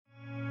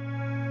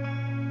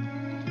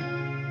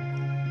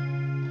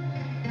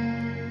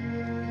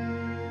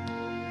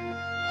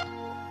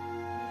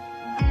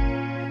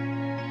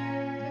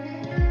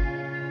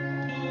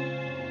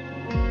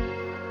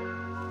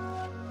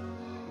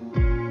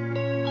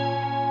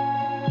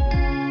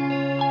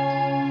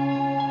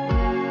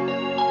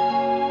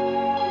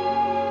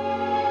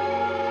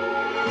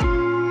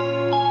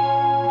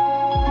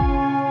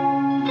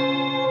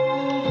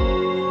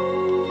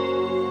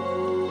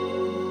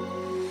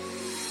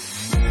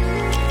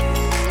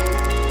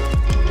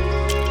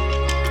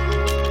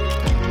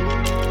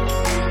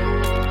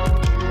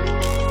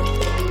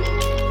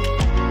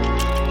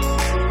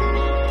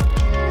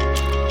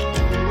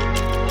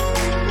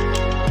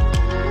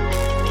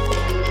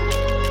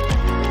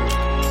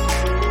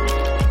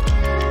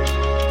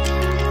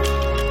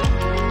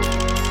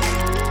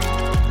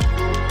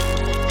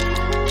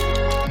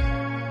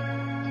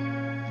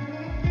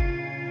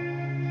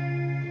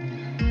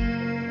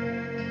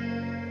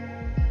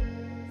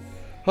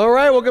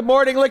right, well, good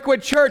morning,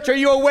 Liquid Church. Are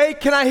you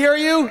awake? Can I hear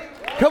you?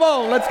 Come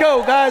on, let's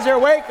go, guys. You're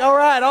awake? All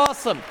right,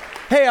 awesome.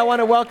 Hey, I want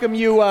to welcome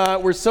you.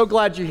 We're so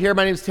glad you're here.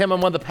 My name is Tim. I'm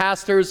one of the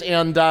pastors,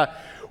 and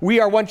we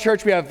are one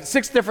church. We have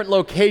 6 different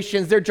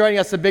locations. They're joining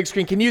us on the big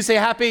screen. Can you say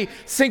happy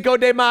Cinco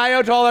de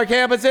Mayo to all our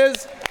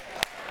campuses?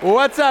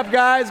 What's up,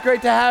 guys?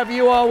 Great to have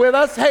you all with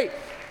us. Hey,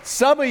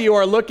 some of you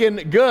are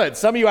looking good.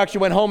 Some of you actually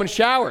went home and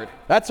showered.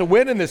 That's a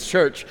win in this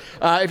church.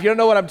 If you don't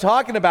know what I'm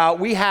talking about,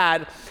 we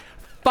had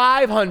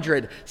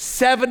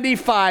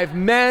 575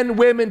 men,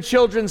 women,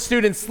 children,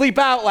 students sleep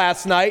out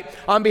last night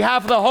on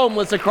behalf of the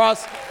homeless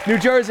across New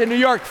Jersey and New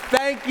York.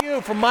 Thank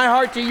you from my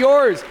heart to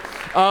yours.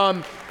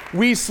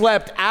 We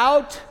slept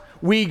out,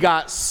 we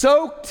got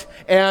soaked,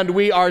 and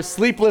we are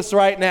sleepless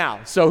right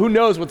now. So who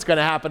knows what's going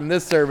to happen in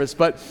this service,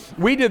 but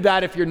we did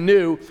that. If you're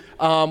new,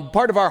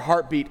 part of our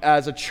heartbeat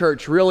as a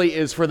church really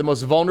is for the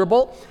most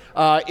vulnerable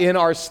in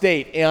our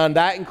state, and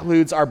that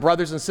includes our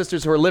brothers and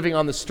sisters who are living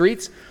on the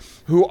streets,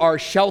 who are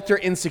shelter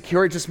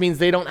insecure. It just means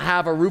they don't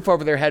have a roof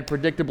over their head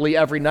predictably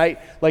every night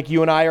like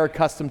you and I are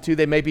accustomed to.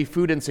 They may be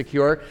food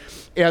insecure.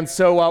 And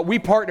so we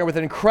partner with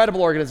an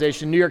incredible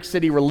organization, New York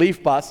City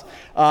Relief Bus,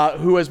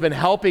 who has been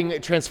helping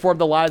transform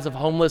the lives of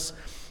homeless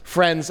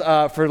friends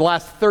for the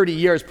last 30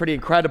 years. Pretty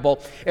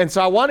incredible. And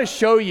so I want to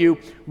show you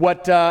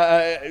what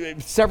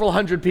several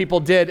hundred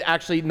people did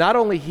actually, not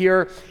only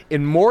here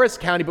in Morris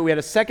County, but we had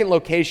a second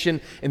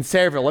location in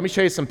Sayreville. Let me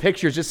show you some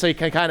pictures just so you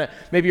can kind of,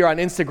 maybe you're on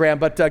Instagram,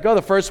 but go to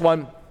the first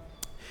one.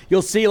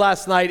 You'll see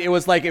last night, it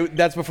was like,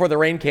 that's before the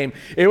rain came.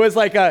 It was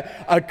like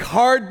a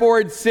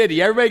cardboard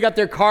city. Everybody got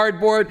their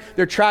cardboard,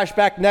 their trash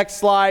back. Next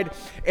slide.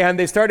 And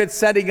they started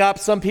setting up.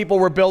 Some people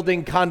were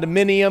building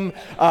condominium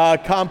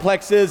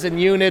complexes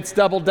and units,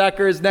 double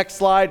deckers. Next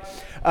slide.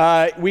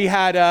 We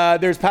had,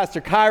 there's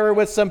Pastor Kyra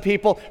with some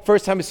people.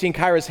 First time I've seen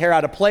Kyra's hair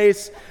out of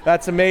place.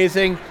 That's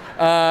amazing.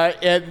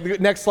 And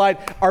next slide.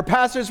 Our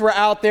pastors were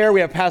out there.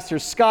 We have Pastor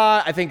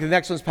Scott. I think the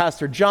next one's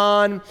Pastor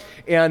John.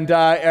 And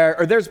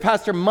there's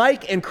Pastor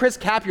Mike and Chris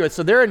Capuet.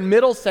 So they're in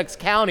Middlesex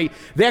County.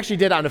 They actually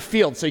did it on a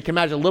field. So you can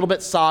imagine a little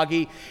bit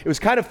soggy. It was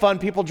kind of fun.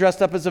 People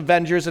dressed up as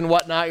Avengers and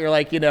whatnot. You're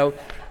like,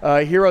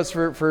 heroes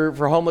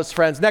for homeless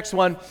friends. Next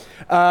one.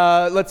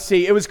 Let's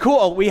see. It was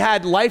cool. We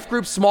had life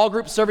groups, small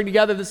groups serving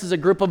together. This is a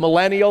group of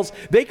millennials.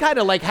 They kind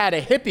of like had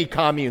a hippie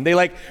commune. They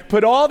like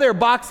put all their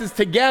boxes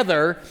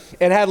together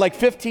and had like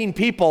 15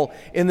 people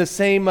in the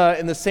same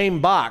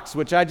box,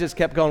 which I just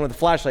kept going with the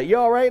flashlight. You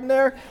all right in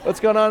there?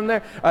 What's going on in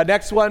there?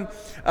 Next one.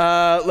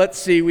 Let's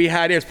see.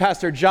 Here's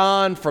Pastor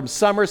John from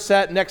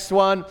Somerset. Next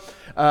one.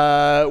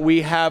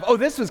 We have,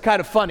 this was kind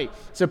of funny.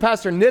 So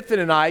Pastor Nathan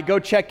and I go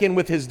check in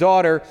with his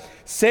daughter,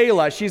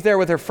 Selah. She's there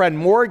with her friend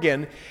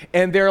Morgan,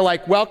 and they're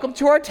like, welcome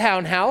to our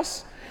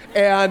townhouse.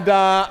 And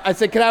I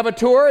said, can I have a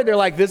tour? And they're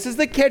like, this is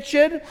the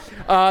kitchen.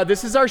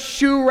 This is our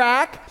shoe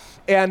rack.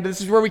 And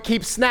this is where we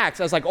keep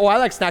snacks. I was like, I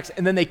like snacks.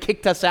 And then they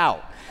kicked us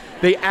out.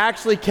 They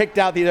actually kicked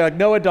out. They're like,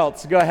 no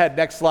adults. Go ahead,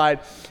 next slide.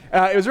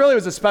 It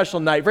was a special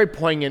night, very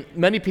poignant.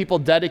 Many people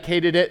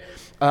dedicated it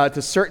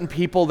to certain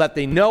people that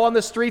they know on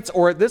the streets,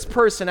 or this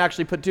person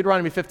actually put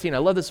Deuteronomy 15. I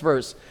love this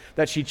verse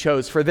that she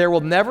chose. For there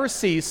will never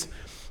cease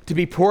to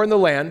be poor in the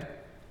land.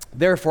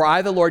 Therefore,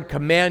 I, the Lord,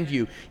 command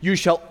you, you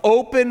shall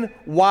open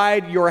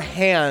wide your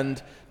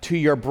hand to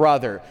your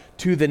brother,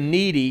 to the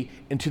needy,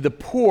 and to the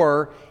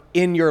poor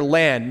in your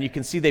land. And you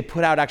can see they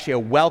put out actually a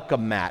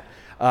welcome mat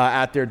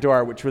at their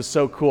door, which was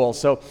so cool.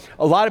 So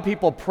a lot of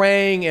people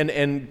praying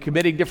and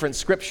committing different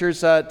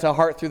scriptures to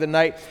heart through the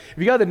night. If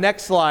you go to the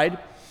next slide,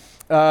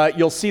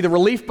 you'll see the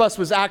relief bus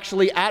was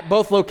actually at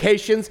both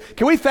locations.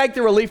 Can we thank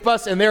the relief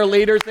bus and their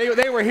leaders?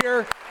 They were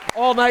here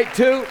all night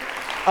too.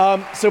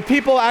 So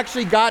people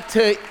actually got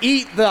to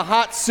eat the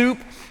hot soup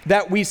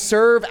that we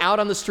serve out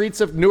on the streets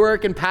of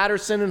Newark and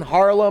Patterson and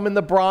Harlem and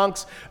the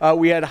Bronx.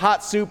 We had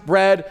hot soup,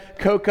 bread,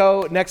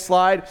 cocoa. Next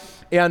slide.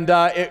 And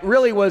it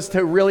really was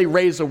to really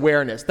raise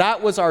awareness.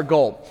 That was our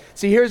goal.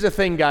 See, here's the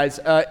thing, guys.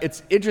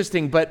 It's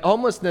interesting, but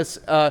homelessness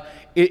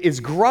is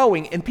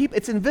growing, and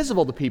it's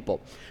invisible to people.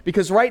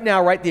 Because right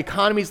now, the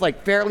economy's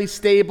like fairly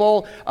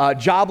stable.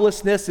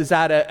 Joblessness is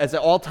at an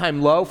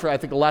all-time low for, I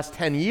think, the last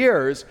 10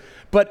 years.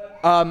 But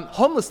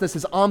homelessness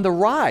is on the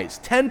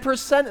rise,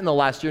 10% in the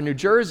last year in New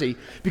Jersey,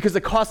 because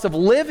the cost of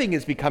living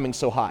is becoming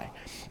so high.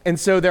 And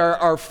so there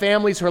are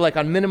families who are like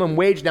on minimum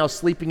wage now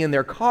sleeping in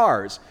their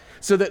cars.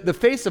 So that the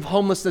face of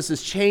homelessness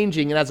is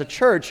changing, and as a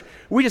church,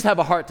 we just have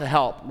a heart to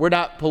help. We're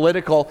not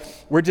political.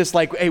 We're just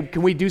like, hey,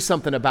 can we do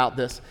something about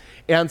this?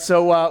 And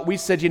so we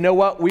said, you know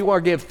what? We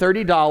want to give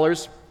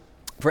 $30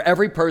 for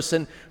every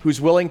person who's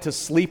willing to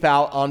sleep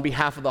out on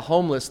behalf of the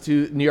homeless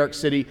to New York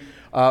City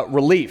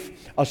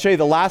Relief. I'll show you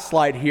the last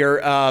slide here.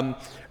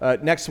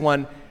 Next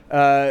one.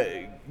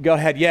 Go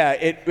ahead. Yeah,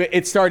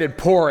 it started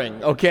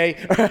pouring, okay,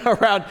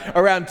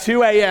 around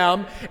 2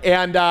 a.m.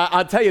 And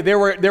I'll tell you, there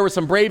were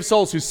some brave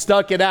souls who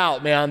stuck it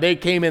out, man. They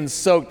came in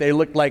soaked. They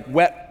looked like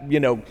wet,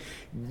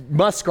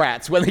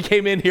 muskrats when they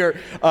came in here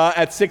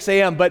at 6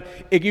 a.m. But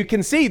you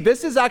can see,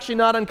 this is actually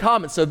not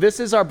uncommon. So this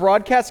is our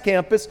broadcast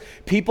campus.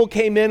 People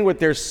came in with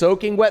their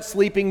soaking wet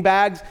sleeping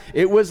bags.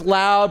 It was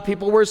loud.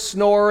 People were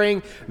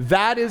snoring.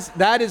 That is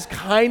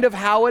kind of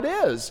how it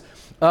is.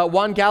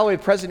 Juan Galloway,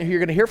 the president who you're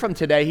going to hear from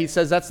today, he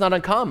says that's not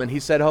uncommon. He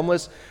said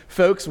homeless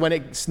folks, when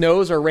it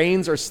snows or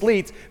rains or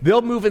sleets,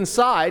 they'll move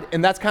inside,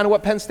 and that's kind of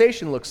what Penn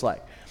Station looks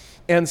like.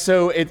 And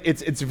so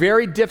it's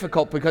very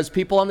difficult because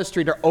people on the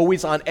street are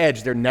always on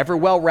edge. They're never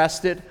well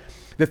rested.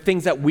 The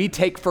things that we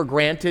take for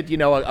granted,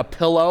 a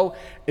pillow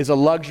is a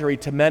luxury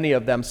to many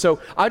of them.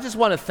 So I just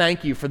want to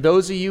thank you for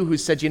those of you who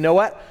said, you know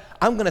what,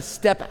 I'm going to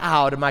step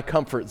out of my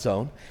comfort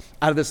zone,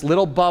 out of this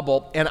little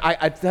bubble. And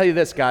I tell you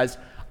this, guys,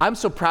 I'm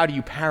so proud of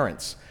you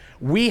parents.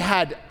 We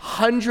had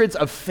hundreds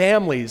of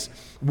families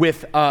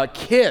with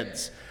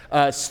kids,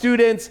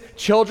 students,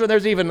 children.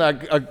 There's even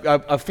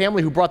a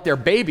family who brought their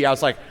baby. I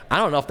was like, I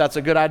don't know if that's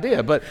a good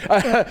idea, but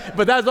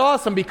that's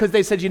awesome because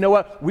they said, you know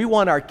what? We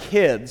want our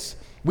kids.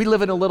 We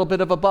live in a little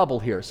bit of a bubble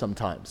here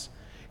sometimes.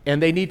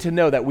 And they need to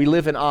know that we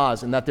live in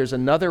Oz and that there's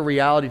another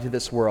reality to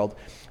this world,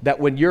 that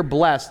when you're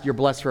blessed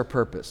for a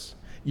purpose.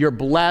 You're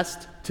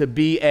blessed to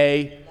be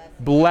a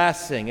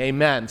blessing.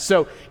 Amen.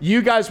 So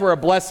you guys were a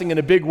blessing in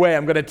a big way.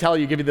 I'm going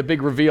to give you the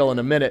big reveal in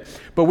a minute.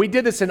 But we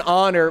did this in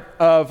honor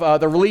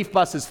of the Relief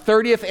Bus's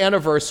 30th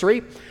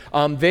anniversary.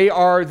 They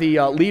are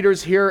the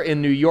leaders here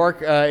in New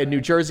York, in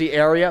New Jersey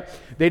area.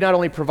 They not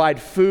only provide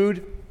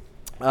food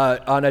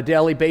on a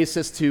daily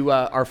basis to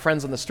our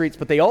friends on the streets,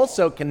 but they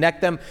also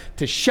connect them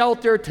to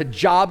shelter, to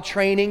job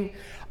training,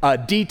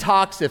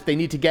 detox if they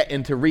need to get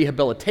into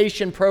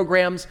rehabilitation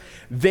programs.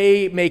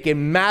 They make a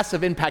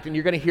massive impact, and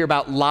you're going to hear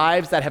about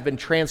lives that have been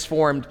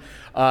transformed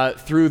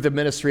through the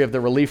ministry of the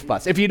Relief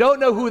Bus. If you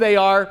don't know who they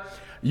are,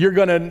 you're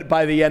going to,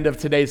 by the end of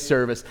today's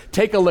service,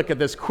 take a look at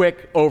this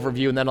quick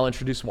overview, and then I'll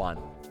introduce Juan.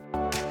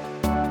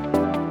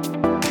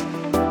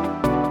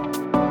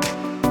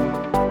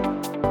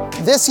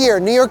 This year,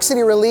 New York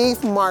City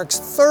Relief marks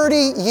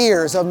 30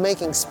 years of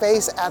making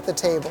space at the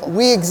table.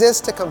 We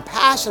exist to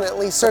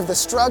compassionately serve the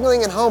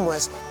struggling and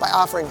homeless by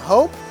offering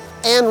hope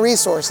and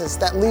resources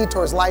that lead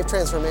towards life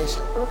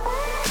transformation.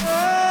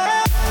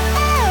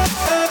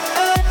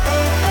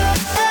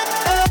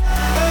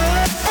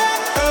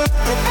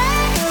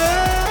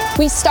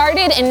 We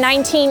started in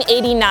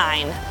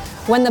 1989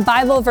 when the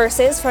Bible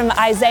verses from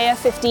Isaiah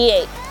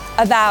 58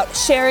 about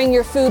sharing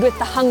your food with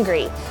the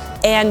hungry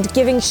and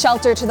giving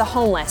shelter to the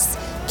homeless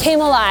came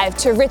alive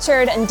to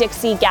Richard and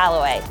Dixie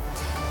Galloway.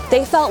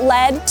 They felt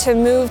led to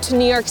move to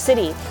New York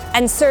City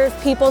and serve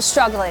people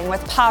struggling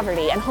with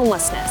poverty and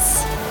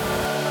homelessness.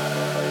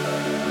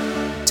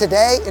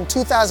 Today, in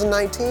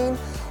 2019,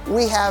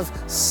 we have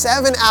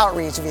 7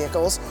 outreach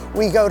vehicles.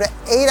 We go to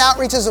 8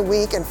 outreaches a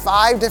week in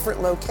 5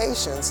 different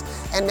locations.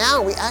 And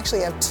now we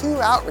actually have 2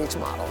 outreach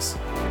models.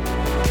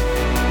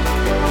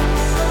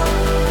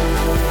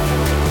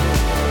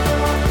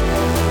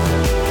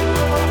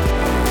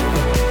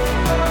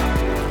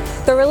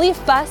 The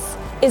Relief Bus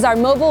is our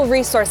mobile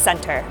resource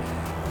center,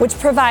 which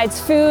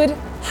provides food,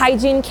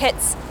 hygiene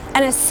kits,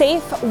 and a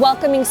safe,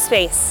 welcoming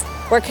space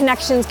where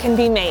connections can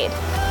be made.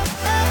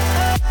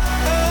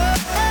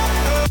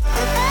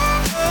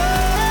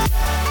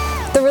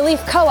 The Relief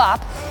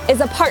Co-op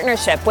is a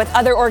partnership with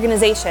other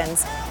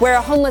organizations where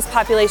a homeless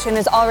population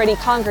is already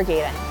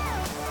congregating.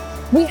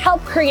 We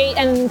help create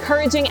an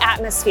encouraging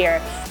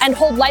atmosphere and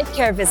hold life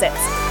care visits.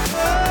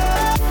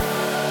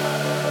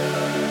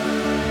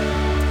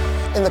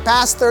 In the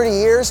past 30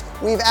 years,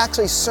 we've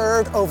actually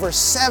served over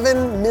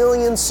 7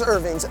 million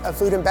servings of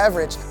food and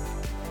beverage.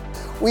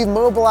 We've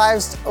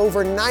mobilized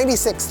over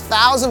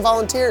 96,000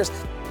 volunteers,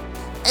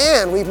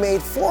 and we've made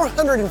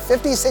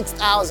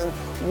 456,000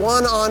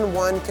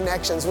 one-on-one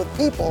connections with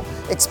people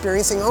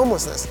experiencing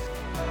homelessness.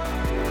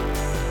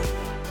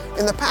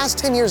 In the past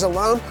 10 years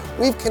alone,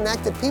 we've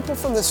connected people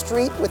from the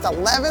street with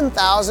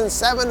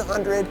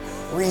 11,700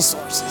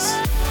 resources.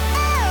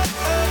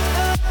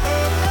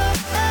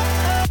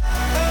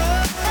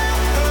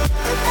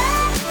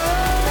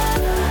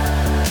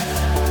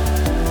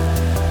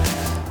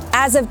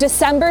 As of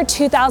December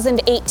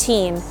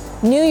 2018,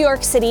 New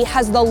York City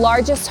has the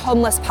largest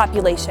homeless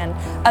population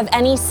of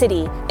any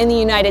city in the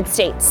United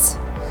States,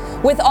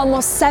 with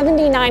almost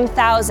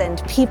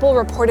 79,000 people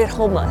reported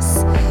homeless.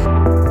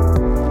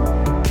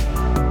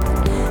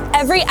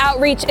 Every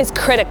outreach is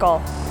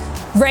critical.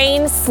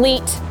 Rain,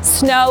 sleet,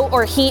 snow,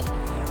 or heat,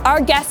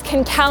 our guests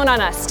can count on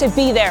us to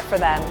be there for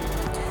them.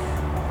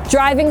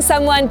 Driving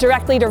someone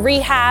directly to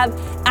rehab,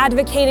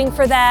 advocating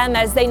for them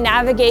as they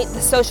navigate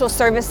the social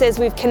services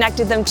we've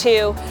connected them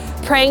to,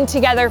 praying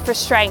together for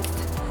strength.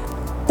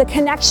 The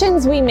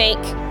connections we make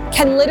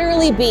can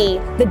literally be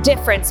the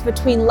difference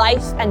between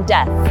life and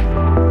death.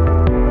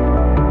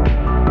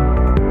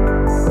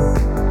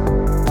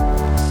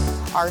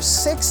 Our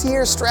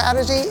 6-year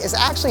strategy is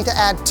actually to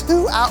add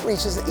 2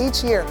 outreaches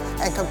each year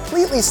and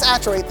completely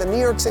saturate the New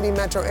York City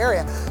metro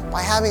area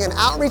by having an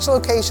outreach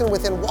location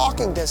within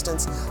walking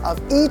distance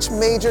of each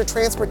major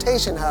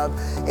transportation hub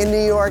in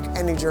New York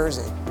and New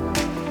Jersey.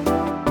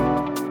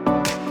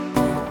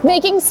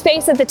 Making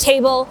space at the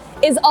table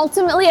is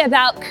ultimately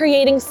about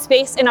creating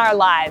space in our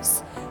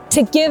lives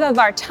to give of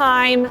our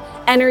time,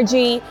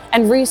 energy,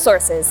 and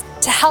resources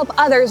to help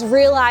others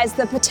realize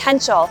the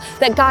potential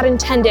that God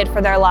intended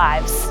for their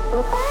lives.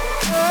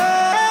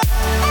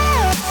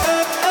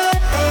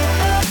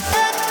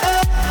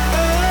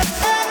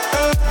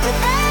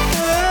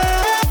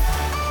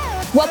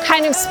 What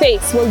kind of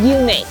space will you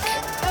make?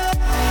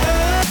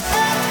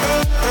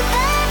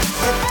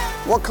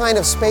 What kind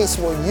of space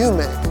will you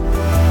make?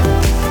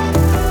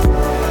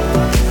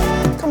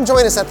 Come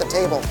join us at the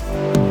table.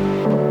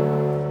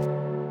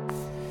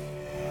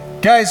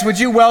 Guys, would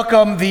you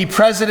welcome the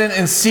president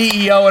and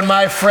CEO and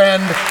my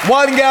friend,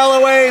 Juan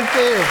Galloway. Thank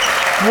you.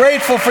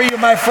 Grateful for you,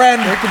 my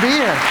friend. Great to be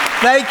here.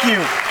 Thank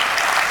you.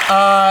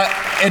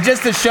 And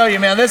just to show you,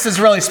 man, this is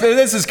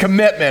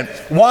commitment.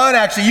 Juan,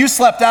 actually, you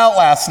slept out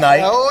last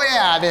night. Oh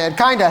yeah, I did,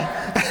 kinda.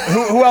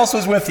 Who else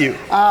was with you?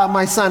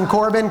 My son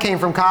Corbin came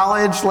from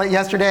college late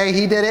yesterday.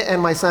 He did it,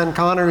 and my son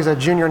Connor, who's a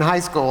junior in high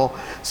school.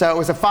 So it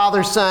was a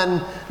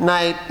father-son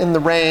night in the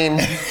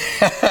rain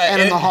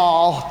and in the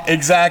hall.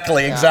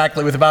 Exactly,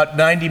 with about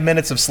 90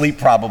 minutes of sleep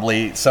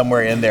probably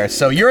somewhere in there.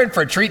 So you're in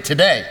for a treat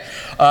today.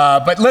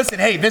 But listen,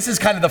 hey, this is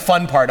kind of the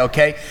fun part,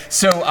 okay?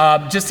 So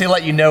just to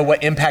let you know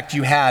what impact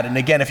you had. And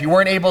again, if you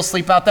weren't able to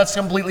sleep out, that's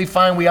completely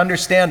fine. We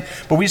understand.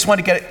 But we just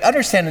want to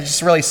understand in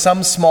just really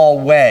some small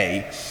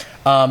way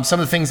some of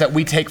the things that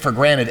we take for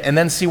granted, and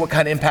then see what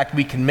kind of impact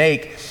we can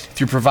make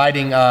through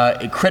providing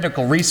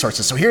critical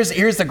resources. So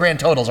here's the grand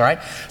totals, all right?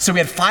 So we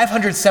had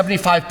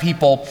 575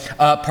 people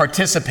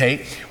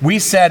participate. We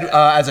said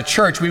as a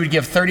church we would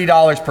give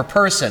 $30 per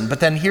person, but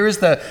then here's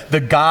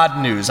the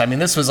God news. I mean,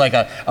 this was like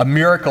a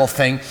miracle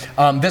thing.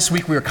 This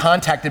week we were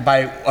contacted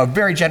by a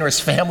very generous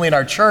family in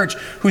our church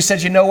who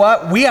said, you know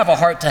what? We have a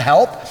heart to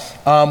help.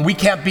 We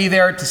can't be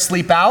there to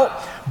sleep out,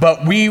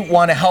 but we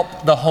want to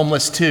help the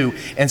homeless too.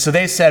 And so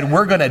they said,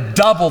 we're going to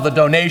double the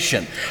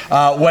donation.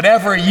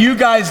 Whatever you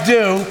guys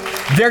do,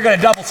 they're going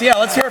to double. So yeah,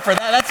 let's hear it for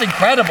that. That's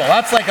incredible.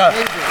 That's like a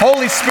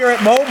Holy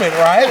Spirit moment,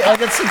 right?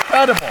 Like, it's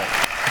incredible.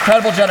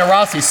 Incredible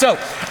generosity. So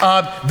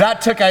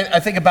that took,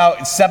 I think, about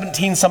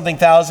 17-something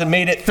thousand,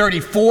 made it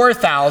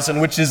 34,000,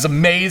 which is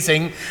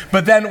amazing.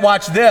 But then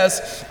watch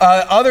this.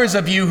 Others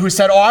of you who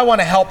said, oh, I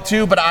want to help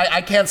too, but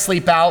I can't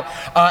sleep out,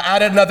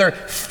 added another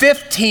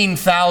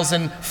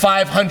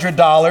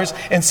 $15,500.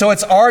 And so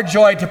it's our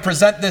joy to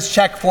present this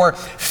check for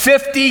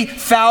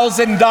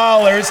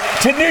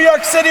 $50,000 to New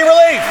York City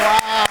Relief.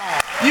 Wow.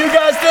 You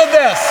guys did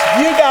this.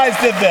 You guys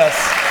did this.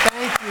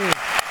 Thank you.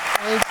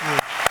 Thank you.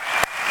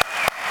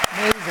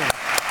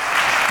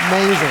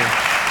 Amazing.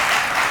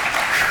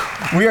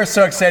 We are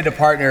so excited to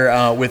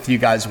partner with you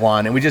guys,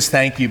 Juan, and we just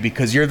thank you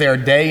because you're there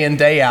day in,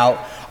 day out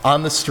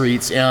on the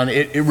streets, and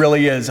it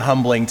really is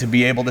humbling to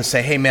be able to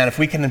say, hey man, if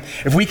we can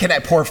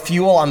pour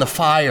fuel on the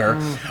fire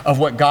of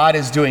what God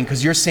is doing,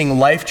 because you're seeing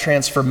life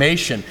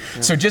transformation.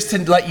 So just to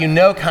let you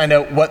know kind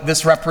of what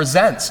this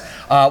represents,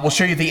 we'll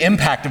show you the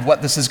impact of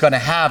what this is going to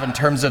have in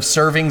terms of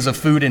servings of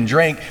food and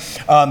drink.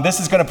 This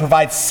is going to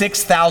provide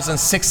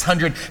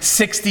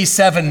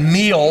 6,667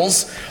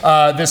 meals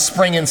this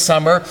spring and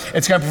summer.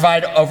 It's going to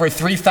provide over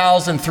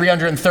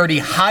 3,330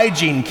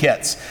 hygiene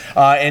kits.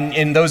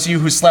 And those of you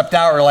who slept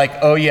out are like,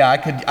 oh yeah,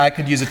 I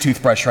could use a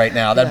toothbrush right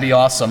now. That'd be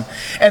awesome.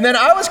 And then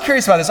I was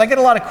curious about this. I get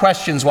a lot of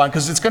questions, Juan,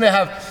 because it's going to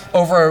have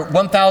over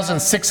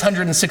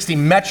 1,660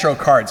 Metro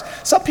cards.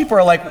 Some people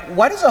are like,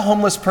 why does a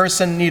homeless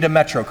person need a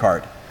Metro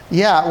card?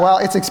 Yeah, well,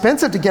 it's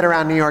expensive to get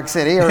around New York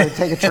City or to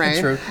take a train.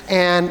 True.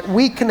 And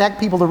we connect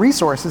people to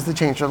resources that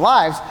change their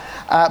lives.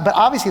 But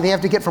obviously they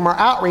have to get from our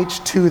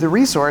outreach to the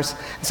resource.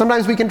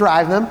 Sometimes we can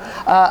drive them.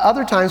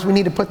 Other times we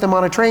need to put them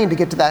on a train to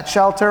get to that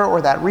shelter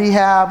or that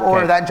rehab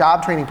or that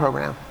job training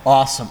program.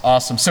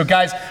 Awesome. So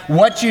guys,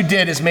 what you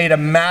did has made a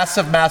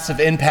massive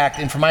impact,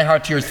 and from my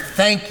heart to yours,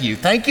 thank you.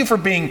 Thank you for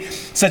being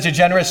such a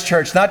generous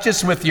church, not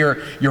just with your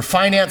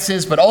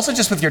finances, but also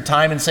just with your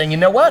time and saying, you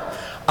know what?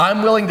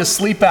 I'm willing to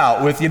sleep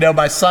out with,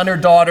 my son or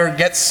daughter,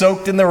 get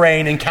soaked in the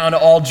rain and count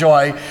it all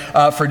joy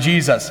for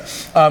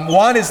Jesus.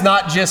 Juan is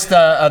not just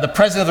the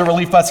president of the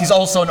Relief Bus, he's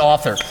also an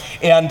author.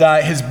 And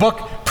his book,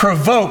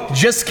 Provoked,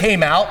 just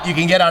came out. You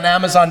can get it on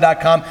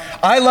Amazon.com.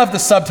 I love the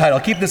subtitle.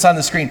 Keep this on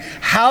the screen.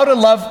 How to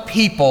Love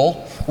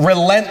People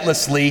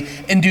Relentlessly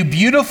and Do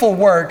Beautiful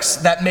Works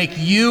That Make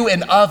You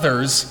and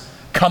Others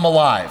Come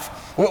Alive.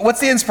 What's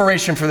the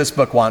inspiration for this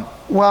book, Juan?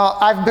 Well,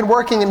 I've been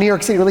working in New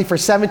York City really for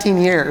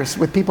 17 years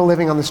with people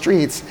living on the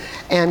streets,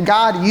 and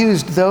God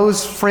used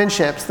those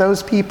friendships,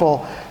 those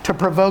people, to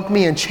provoke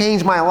me and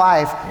change my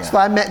life, so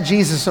I met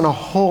Jesus in a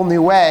whole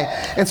new way.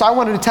 And so I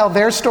wanted to tell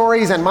their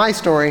stories and my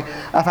story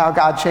of how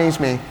God changed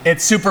me.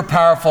 It's super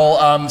powerful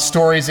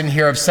stories in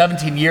here of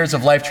 17 years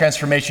of life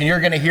transformation. You're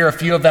going to hear a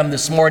few of them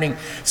this morning.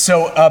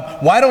 So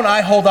why don't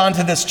I hold on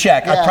to this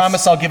check? Yes. I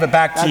promise I'll give it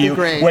back to you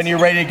when you're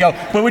ready to go.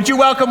 But would you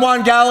welcome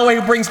Juan Galloway,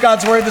 who brings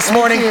God's word this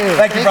morning?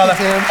 Thank you, brother.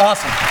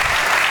 Awesome.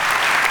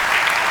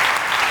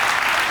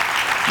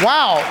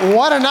 Wow,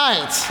 what a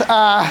night.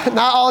 Not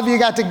all of you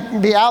got to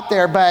be out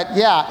there, but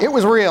yeah, it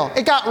was real.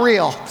 It got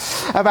real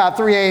about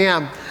 3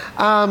 a.m.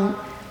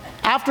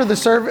 After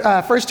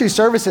the first two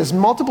services,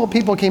 multiple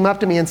people came up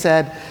to me and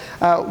said,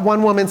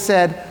 one woman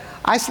said,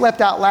 I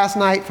slept out last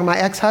night for my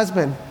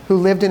ex-husband who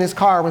lived in his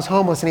car, was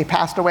homeless, and he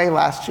passed away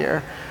last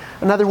year.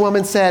 Another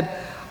woman said,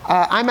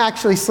 I'm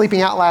actually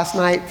sleeping out last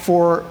night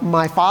for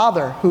my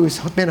father who's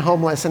been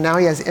homeless and now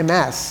he has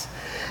MS.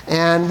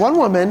 And one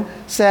woman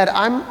said,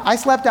 I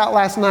slept out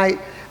last night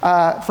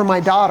for my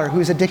daughter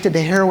who's addicted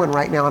to heroin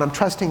right now, and I'm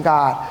trusting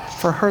God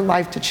for her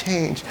life to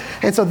change.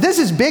 And so this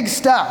is big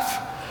stuff.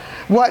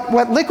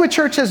 What Liquid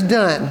Church has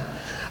done,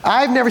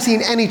 I've never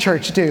seen any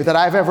church do that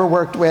I've ever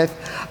worked with.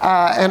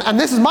 And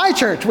this is my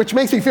church, which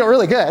makes me feel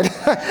really good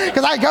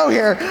because I go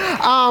here.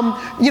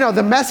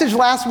 The message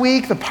last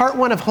week, the part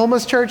 1 of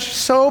Homeless Church,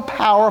 so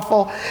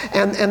powerful.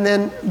 And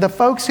then the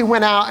folks who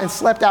went out and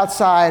slept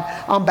outside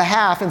on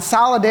behalf in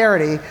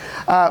solidarity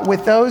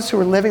with those who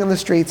were living on the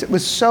streets. It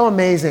was so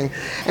amazing.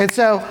 And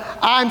so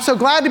I'm so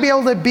glad to be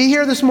able to be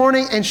here this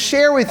morning and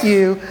share with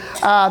you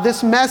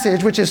this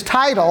message, which is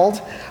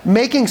titled,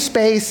 Making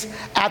Space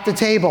at the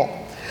Table.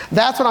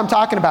 That's what I'm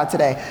talking about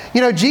today.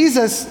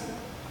 Jesus,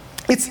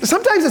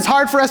 sometimes it's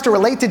hard for us to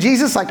relate to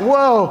Jesus, like,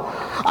 whoa,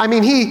 I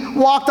mean, he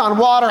walked on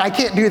water, I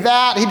can't do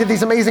that. He did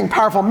these amazing,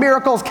 powerful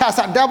miracles, cast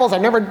out devils,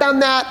 I've never done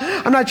that.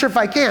 I'm not sure if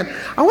I can.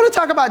 I want to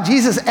talk about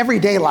Jesus'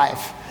 everyday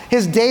life,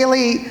 his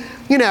daily,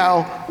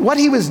 what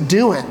he was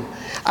doing.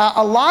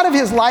 A lot of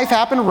his life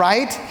happened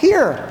right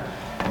here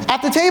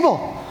at the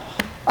table.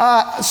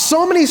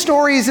 So many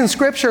stories in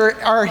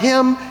Scripture are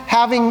him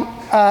having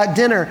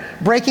dinner,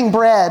 breaking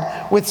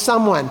bread with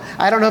someone.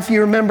 I don't know if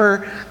you remember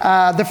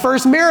the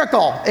first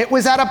miracle. It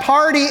was at a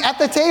party at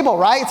the table,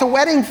 right? It's a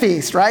wedding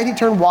feast, right? He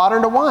turned water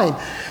into wine.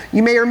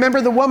 You may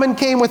remember the woman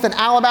came with an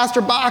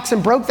alabaster box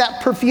and broke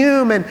that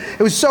perfume, and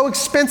it was so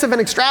expensive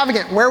and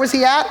extravagant. Where was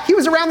he at? He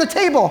was around the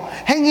table,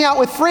 hanging out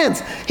with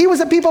friends. He was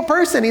a people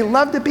person. He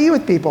loved to be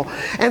with people.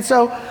 And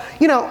so,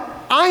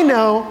 I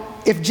know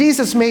if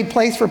Jesus made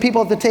place for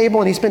people at the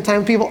table and he spent time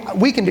with people,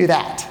 we can do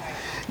that.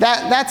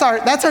 That's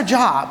our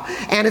job,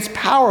 and it's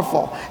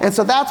powerful. And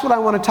so that's what I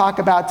want to talk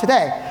about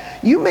today.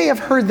 You may have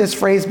heard this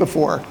phrase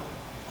before.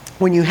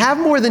 When you have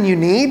more than you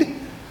need,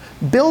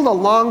 build a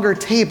longer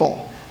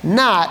table,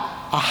 not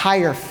a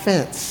higher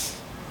fence.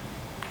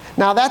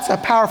 Now that's a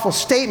powerful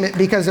statement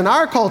because in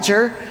our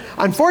culture,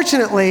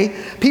 unfortunately,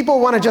 people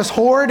want to just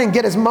hoard and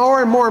get as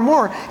more and more and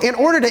more in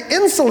order to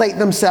insulate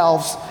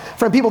themselves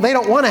from people they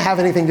don't want to have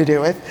anything to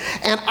do with,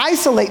 and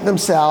isolate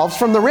themselves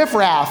from the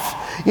riffraff,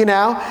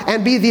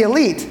 and be the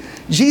elite.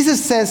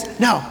 Jesus says,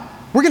 no,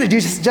 we're going to do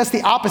just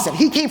the opposite.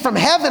 He came from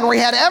heaven where he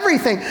had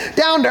everything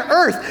down to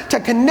earth to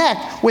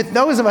connect with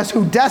those of us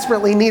who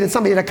desperately needed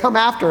somebody to come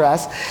after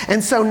us.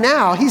 And so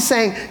now he's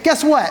saying,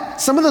 guess what?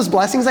 Some of those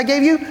blessings I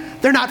gave you,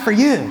 they're not for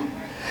you.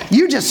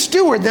 You just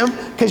steward them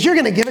because you're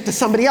going to give it to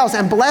somebody else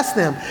and bless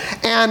them.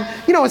 And,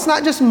 it's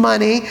not just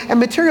money and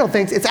material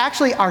things. It's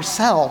actually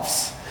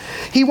ourselves.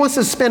 He wants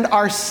to spend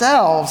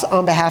ourselves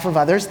on behalf of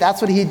others.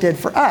 That's what he did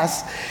for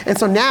us. And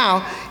so now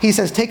he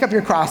says, take up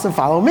your cross and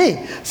follow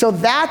me. So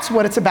that's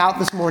what it's about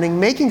this morning,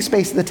 making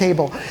space at the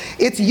table.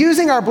 It's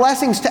using our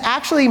blessings to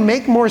actually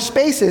make more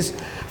spaces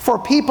for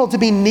people to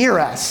be near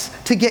us,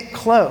 to get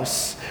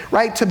close,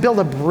 right? To build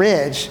a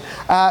bridge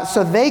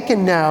so they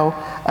can know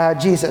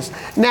Jesus.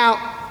 Now,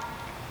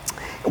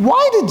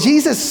 why did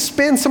Jesus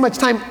spend so much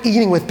time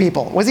eating with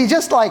people? Was he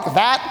just like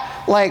that,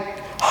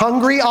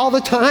 hungry all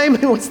the time?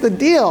 What's the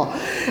deal?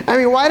 I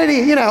mean, why did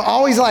he,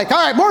 always all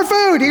right, more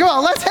food. You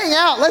go, let's hang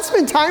out. Let's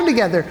spend time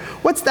together.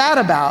 What's that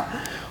about?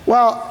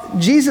 Well,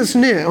 Jesus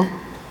knew,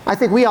 I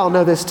think we all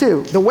know this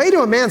too, the way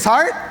to a man's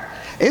heart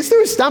is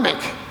through his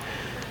stomach,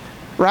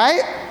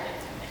 right?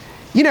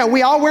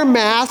 We all wear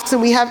masks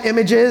and we have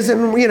images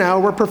and,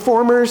 we're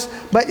performers,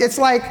 but it's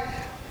like,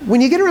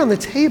 when you get around the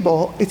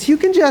table, you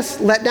can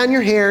just let down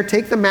your hair,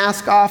 take the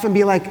mask off and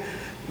be like,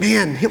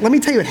 man, let me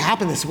tell you what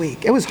happened this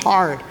week. It was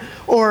hard.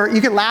 Or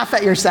you can laugh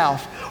at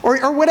yourself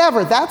or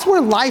whatever. That's where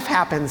life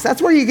happens.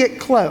 That's where you get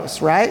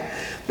close, right?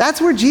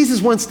 That's where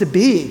Jesus wants to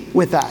be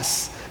with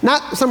us.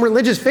 Not some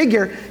religious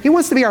figure. He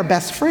wants to be our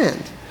best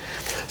friend.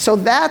 So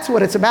that's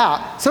what it's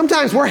about.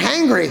 Sometimes we're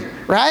hangry,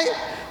 right?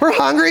 We're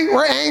hungry,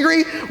 we're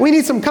angry, we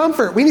need some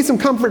comfort. We need some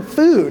comfort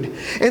food.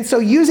 And so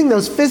using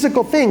those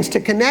physical things to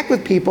connect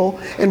with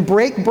people and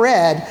break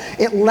bread,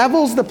 it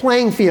levels the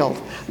playing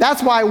field.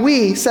 That's why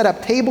we set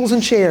up tables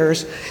and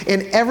chairs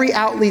in every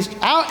outreach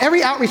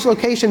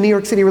location New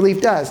York City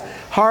Relief does.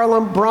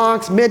 Harlem,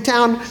 Bronx,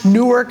 Midtown,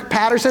 Newark,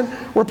 Patterson.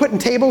 We're putting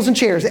tables and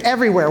chairs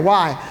everywhere.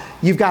 Why?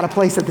 You've got a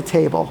place at the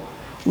table.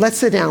 Let's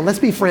sit down. Let's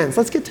be friends.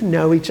 Let's get to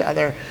know each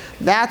other.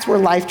 That's where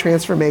life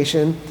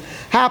transformation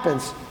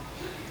happens.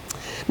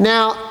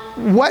 Now,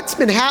 what's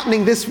been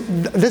happening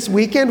this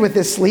weekend with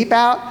this sleep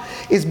out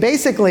is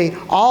basically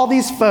all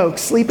these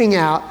folks sleeping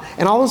out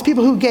and all those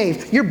people who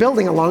gave, you're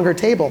building a longer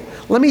table.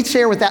 Let me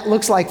share what that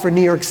looks like for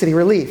New York City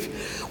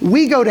Relief.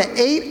 We go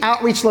to 8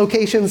 outreach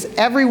locations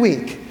every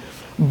week,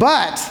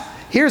 but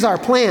here's our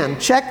plan.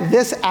 Check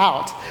this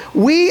out.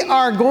 We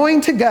are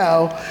going to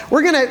go,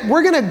 we're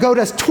gonna go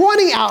to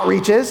 20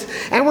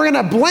 outreaches, and we're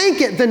gonna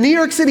blanket the New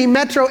York City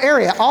metro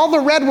area. All the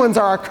red ones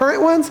are our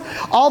current ones.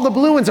 All the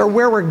blue ones are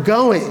where we're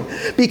going,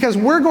 because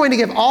we're going to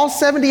give all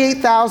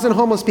 78,000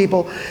 homeless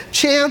people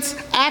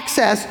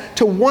access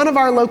to one of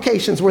our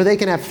locations where they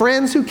can have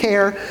friends who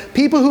care,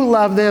 people who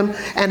love them,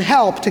 and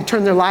help to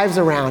turn their lives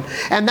around.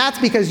 And that's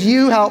because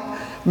you help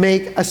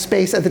make a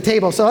space at the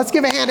table. So let's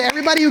give a hand to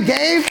everybody who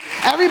gave,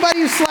 everybody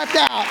who slept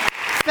out.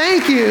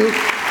 Thank you.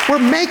 We're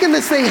making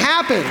this thing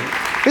happen.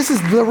 This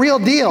is the real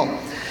deal.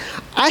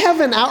 I have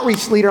an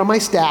outreach leader on my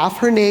staff.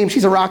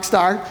 She's a rock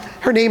star.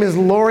 Her name is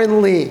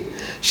Lauren Lee.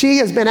 She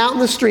has been out in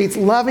the streets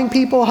loving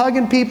people,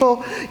 hugging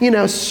people,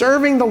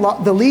 serving the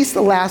least,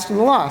 the last, and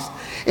the lost.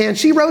 And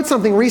she wrote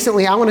something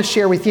recently I want to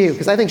share with you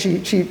because I think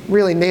she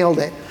really nailed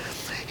it.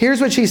 Here's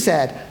what she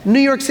said.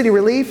 New York City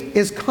Relief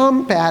is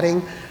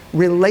combating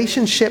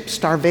relationship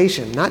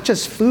starvation, not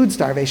just food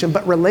starvation,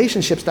 but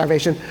relationship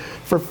starvation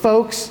for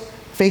folks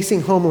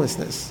facing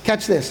homelessness.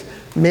 Catch this.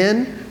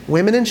 Men,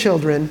 women, and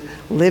children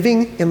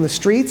living in the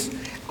streets,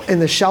 in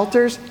the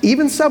shelters,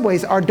 even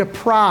subways are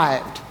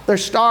deprived. They're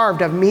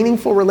starved of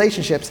meaningful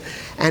relationships,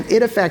 and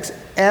it affects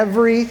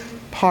every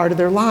part of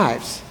their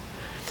lives.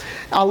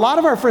 A lot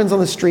of our friends on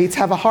the streets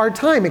have a hard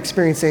time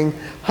experiencing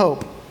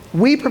hope.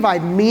 We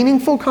provide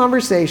meaningful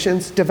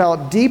conversations,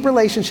 develop deep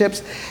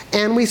relationships,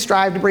 and we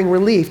strive to bring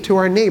relief to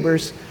our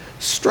neighbors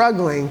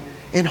struggling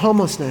in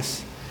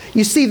homelessness.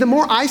 You see, the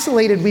more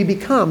isolated we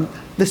become,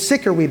 the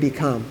sicker we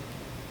become,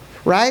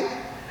 right?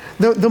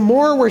 The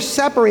more we're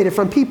separated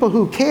from people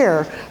who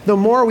care, the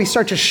more we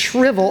start to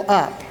shrivel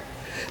up.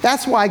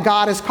 That's why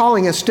God is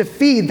calling us to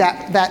feed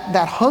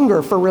that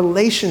hunger for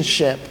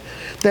relationship,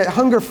 that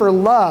hunger for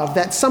love,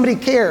 that somebody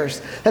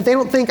cares, that they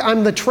don't think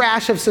I'm the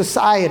trash of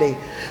society,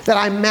 that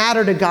I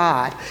matter to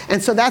God.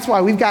 And so that's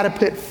why we've got to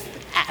put,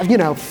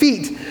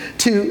 feet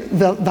to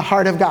the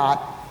heart of God.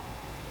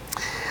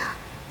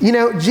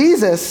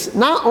 Jesus,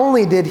 not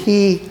only did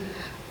he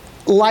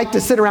like to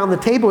sit around the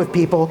table with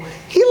people,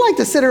 he liked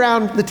to sit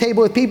around the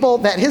table with people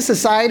that his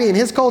society and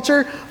his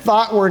culture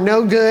thought were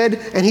no good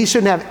and he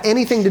shouldn't have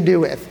anything to do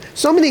with.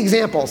 So many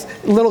examples.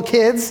 Little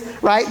kids,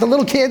 right? The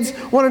little kids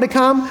wanted to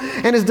come,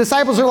 and his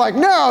disciples are like,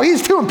 no,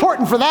 he's too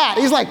important for that.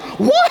 He's like,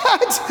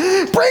 what?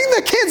 Bring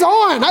the kids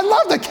on. I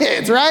love the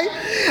kids, right?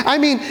 I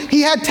mean,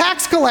 he had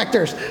tax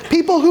collectors,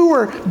 people who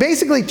were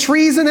basically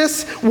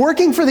treasonous,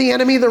 working for the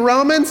enemy, the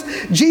Romans.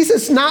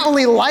 Jesus not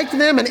only liked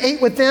them and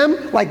ate with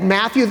them, like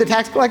Matthew, the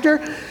tax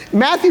collector.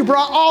 Matthew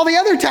brought all the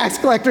other tax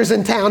collectors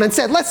in town and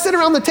said, let's sit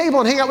around the table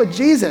and hang out with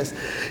Jesus.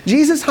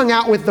 Jesus hung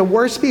out with the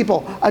worst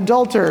people,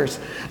 adulterers,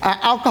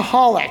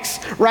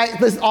 alcoholics,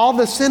 right? All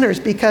the sinners,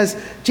 because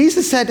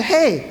Jesus said,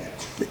 hey,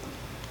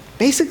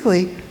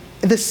 basically,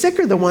 the sick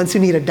are the ones who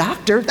need a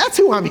doctor. That's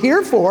who I'm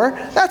here for.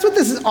 That's what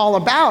this is all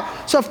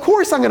about. So of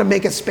course I'm going to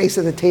make a space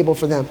at the table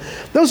for them.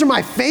 Those are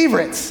my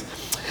favorites.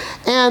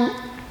 And,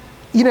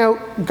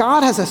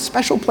 God has a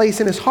special place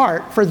in his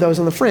heart for those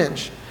on the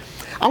fringe.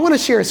 I want to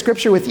share a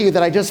scripture with you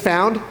that I just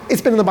found.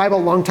 It's been in the Bible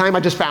a long time. I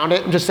just found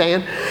it. I'm just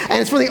saying.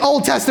 And it's from the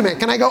Old Testament.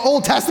 Can I go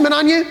Old Testament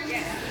on you?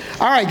 Yes.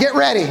 All right, get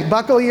ready.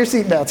 Buckle your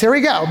seatbelts. Here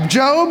we go.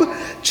 Job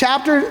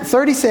chapter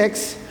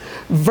 36,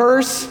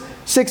 verse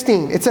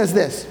 16. It says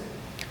this,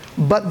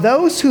 but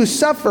those who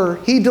suffer,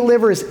 he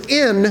delivers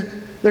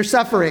in their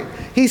suffering.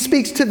 He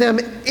speaks to them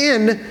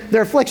in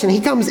their affliction.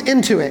 He comes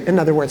into it, in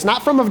other words,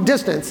 not from a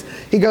distance.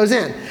 He goes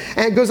in.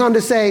 And it goes on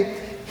to say,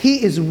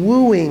 he is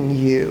wooing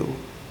you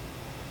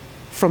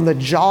from the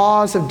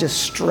jaws of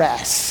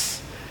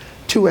distress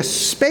to a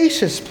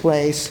spacious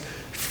place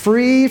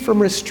free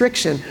from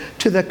restriction,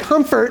 to the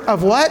comfort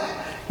of what?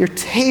 Your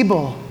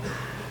table,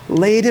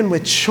 laden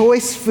with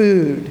choice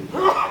food.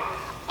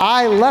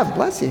 I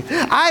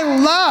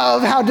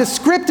love how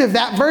descriptive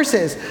that verse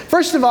is.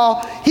 First of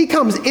all, he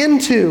comes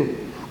into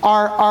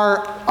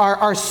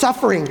our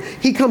suffering.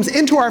 He comes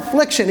into our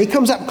affliction. He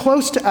comes up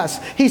close to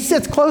us. He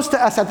sits close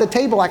to us at the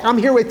table like, I'm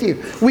here with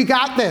you. We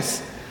got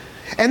this.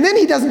 And then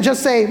he doesn't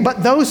just say,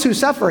 but those who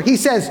suffer. He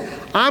says,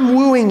 I'm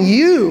wooing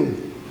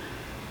you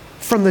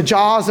from the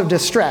jaws of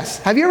distress.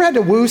 Have you ever had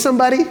to woo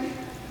somebody?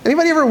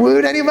 Anybody ever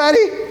wooed anybody?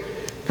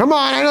 Come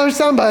on, I know there's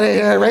somebody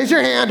here. Raise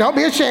your hand. Don't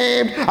be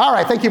ashamed. All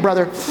right, thank you,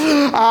 brother.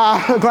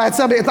 Glad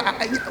somebody.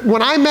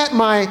 When I met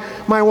my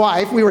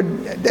wife, we were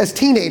as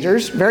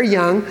teenagers, very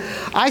young.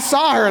 I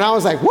saw her and I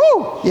was like,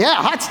 woo, yeah,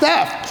 hot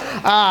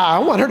stuff. I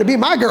want her to be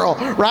my girl,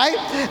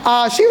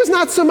 right? She was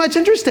not so much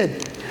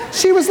interested.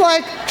 She was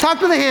like,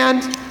 talk to the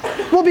hand.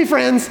 We'll be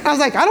friends. I was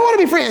like, I don't want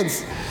to be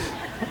friends.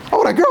 I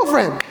want a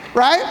girlfriend,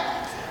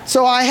 right?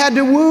 So I had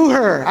to woo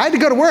her. I had to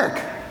go to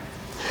work.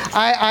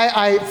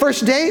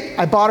 First date,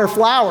 I bought her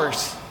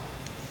flowers.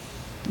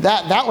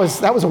 That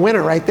was a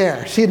winner right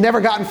there. She had never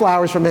gotten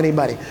flowers from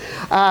anybody.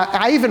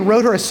 I even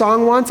wrote her a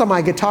song once on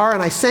my guitar,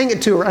 and I sang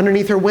it to her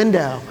underneath her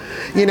window.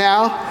 You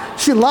know,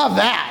 she loved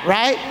that,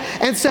 right?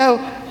 And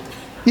so,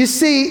 you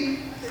see,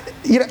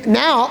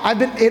 now I'm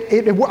going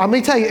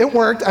to tell you, it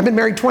worked. I've been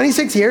married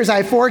 26 years. I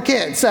have 4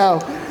 kids. So,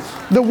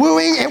 the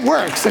wooing, it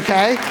works.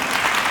 Okay.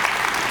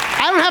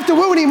 I don't have to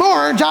woo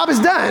anymore. Job is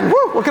done.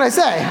 Woo, what can I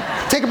say?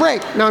 Take a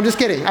break. No, I'm just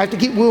kidding. I have to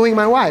keep wooing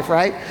my wife,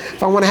 right?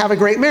 If I want to have a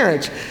great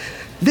marriage.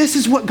 This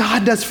is what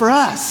God does for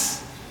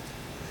us.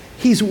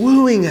 He's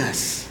wooing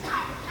us.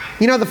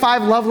 You know the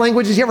 5 love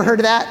languages? You ever heard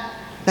of that?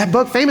 That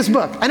book, famous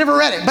book. I never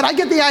read it, but I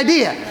get the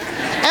idea.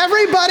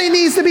 Everybody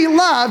needs to be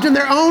loved in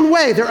their own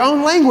way, their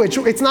own language.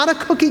 It's not a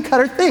cookie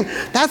cutter thing.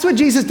 That's what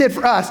Jesus did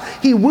for us.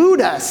 He wooed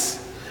us,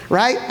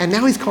 right? And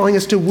now he's calling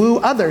us to woo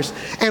others.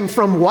 And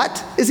from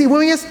what is he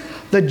wooing us?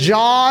 The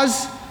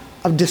jaws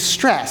of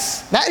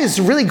distress. That is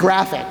really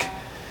graphic.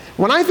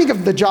 When I think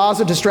of the jaws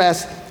of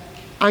distress,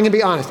 I'm going to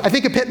be honest. I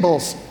think of pit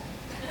bulls.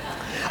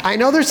 I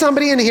know there's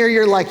somebody in here,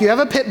 you're like, you have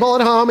a pit bull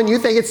at home and you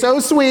think it's so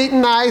sweet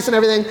and nice and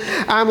everything.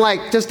 I'm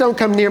like, just don't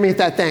come near me with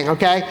that thing,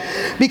 okay?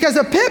 Because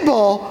a pit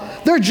bull,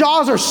 their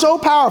jaws are so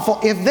powerful.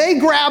 If they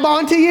grab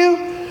onto you,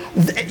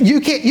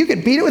 you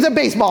could beat it with a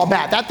baseball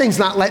bat. That thing's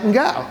not letting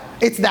go.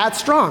 It's that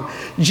strong.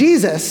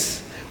 Jesus,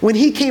 when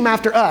he came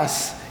after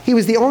us, he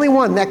was the only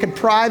one that could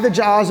pry the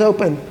jaws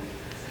open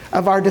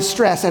of our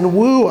distress and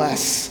woo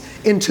us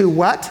into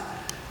what?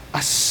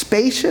 A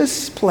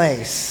spacious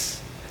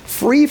place,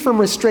 free from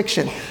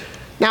restriction.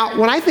 Now,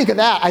 when I think of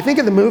that, I think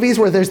of the movies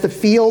where there's the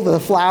field of the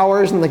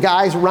flowers and the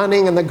guy's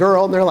running and the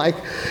girl, and they're like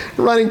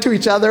running to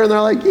each other and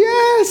they're like,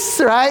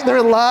 yes, right? They're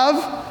in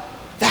love.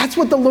 That's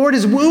what the Lord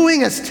is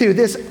wooing us to,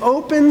 this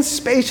open,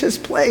 spacious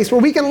place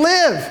where we can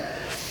live.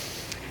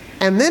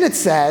 And then it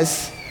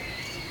says,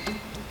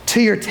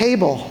 to your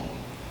table,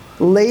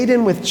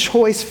 laden with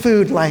choice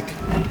food, like,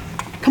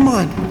 come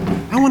on,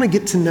 I want to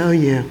get to know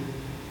you.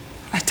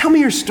 Tell me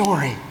your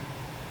story.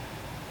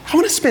 I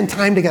want to spend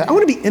time together. I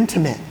want to be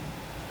intimate.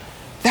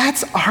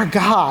 That's our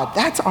God.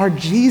 That's our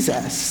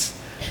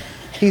Jesus.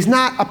 He's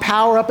not a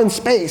power up in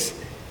space.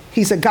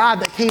 He's a God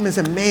that came as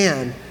a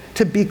man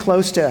to be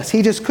close to us.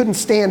 He just couldn't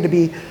stand to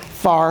be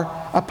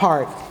far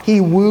apart.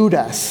 He wooed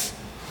us.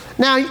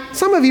 Now,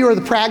 some of you are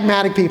the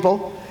pragmatic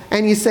people,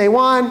 and you say,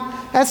 Juan,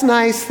 that's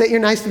nice that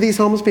you're nice to these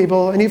homeless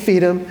people and you feed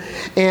them.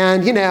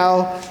 And,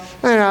 I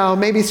don't know,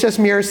 maybe it's just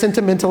mere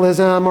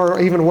sentimentalism, or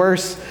even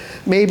worse,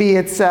 maybe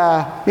it's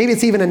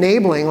even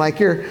enabling, like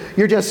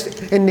you're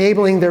just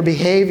enabling their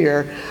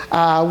behavior.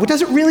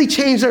 Does it really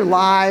change their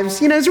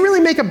lives? Does it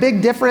really make a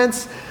big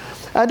difference?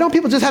 Don't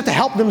people just have to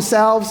help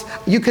themselves?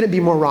 You couldn't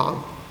be more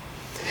wrong.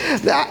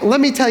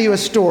 Let me tell you a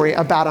story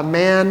about a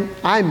man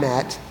I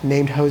met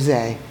named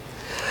Jose.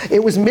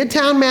 It was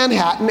Midtown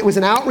Manhattan. It was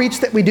an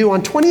outreach that we do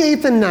on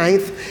 28th and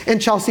 9th in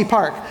Chelsea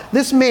Park.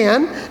 This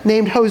man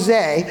named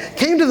Jose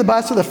came to the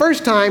bus for the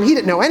first time. He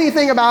didn't know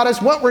anything about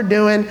us, what we're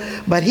doing,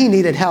 but he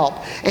needed help.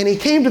 And he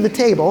came to the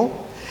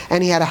table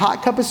and he had a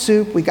hot cup of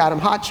soup. We got him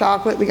hot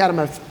chocolate. We got him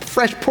a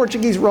fresh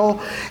Portuguese roll,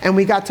 and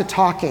we got to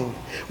talking.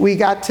 We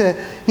got to,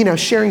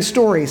 sharing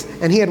stories.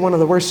 And he had one of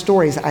the worst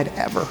stories I'd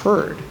ever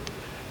heard.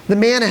 The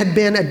man had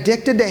been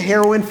addicted to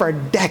heroin for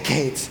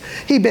decades.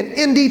 He'd been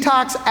in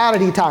detox, out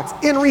of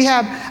detox, in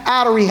rehab,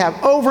 out of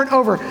rehab, over and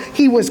over.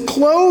 He was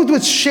clothed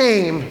with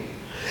shame.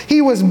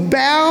 He was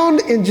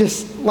bound in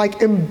just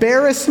like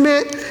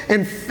embarrassment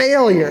and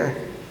failure.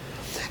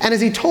 And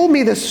as he told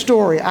me this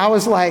story, I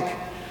was like,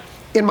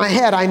 in my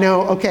head, I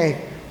know,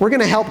 okay, we're going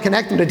to help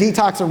connect him to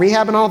detox and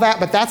rehab and all that,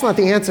 but that's not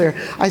the answer.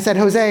 I said,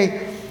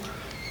 Jose,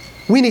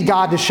 we need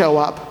God to show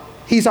up.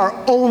 He's our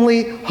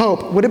only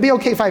hope. Would it be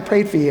okay if I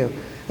prayed for you?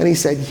 And he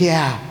said,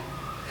 yeah.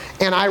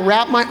 And I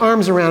wrapped my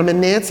arms around him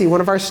and Nancy, one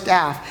of our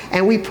staff,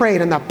 and we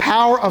prayed, and the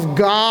power of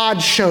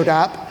God showed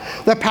up.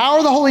 The power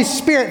of the Holy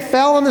Spirit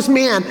fell on this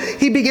man.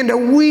 He began to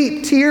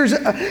weep, tears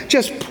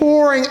just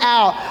pouring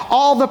out,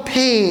 all the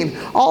pain,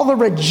 all the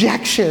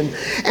rejection.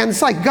 And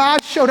it's like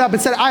God showed up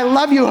and said, I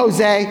love you,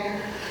 Jose.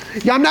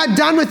 I'm not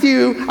done with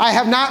you. I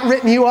have not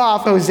written you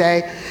off,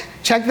 Jose.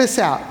 Check this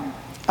out.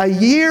 A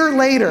year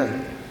later,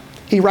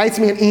 he writes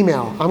me an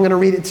email. I'm going to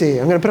read it to you.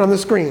 I'm going to put it on the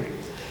screen.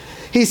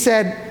 He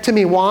said to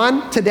me,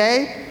 Juan,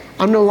 today,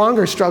 I'm no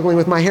longer struggling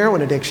with my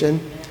heroin addiction,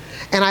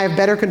 and I have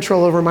better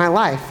control over my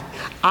life.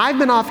 I've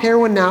been off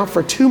heroin now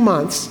for 2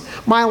 months.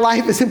 My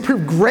life has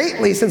improved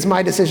greatly since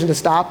my decision to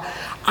stop.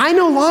 I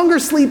no longer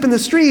sleep in the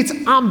streets.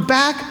 I'm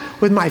back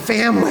with my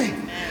family.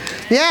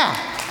 Yeah.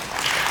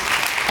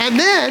 And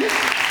then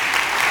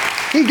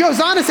He goes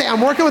on to say, I'm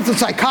working with a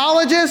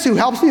psychologist who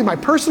helps me with my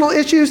personal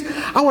issues.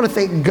 I want to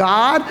thank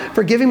God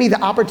for giving me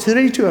the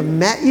opportunity to have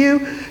met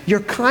you.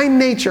 Your kind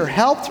nature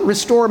helped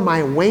restore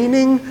my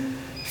waning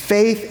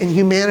faith in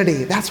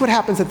humanity. That's what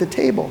happens at the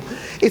table.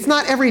 It's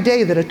not every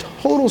day that a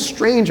total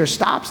stranger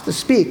stops to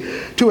speak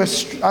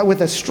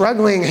with a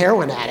struggling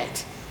heroin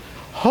addict.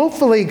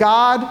 Hopefully,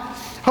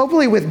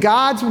 with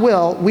God's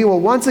will, we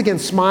will once again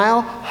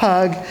smile,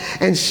 hug,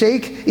 and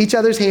shake each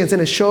other's hands in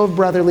a show of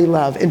brotherly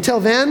love. Until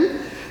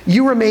then,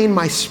 you remain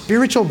my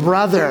spiritual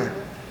brother.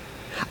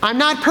 I'm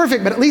not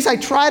perfect, but at least I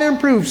try to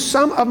improve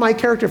some of my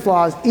character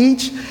flaws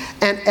each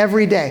and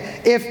every day.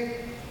 If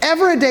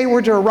ever a day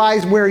were to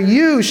arise where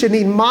you should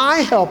need my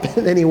help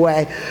in any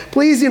way,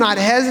 please do not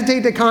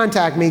hesitate to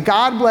contact me.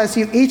 God bless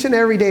you each and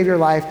every day of your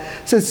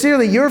life.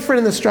 Sincerely, your friend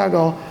in the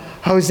struggle,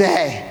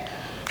 Jose.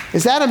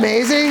 Is that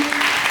amazing?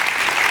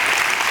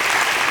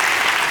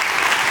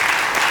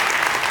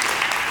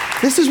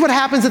 This is what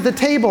happens at the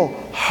table.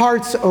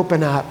 Hearts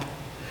open up.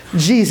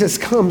 Jesus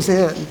comes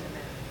in.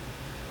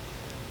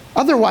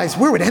 Otherwise,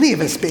 where would any of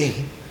us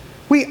be?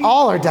 We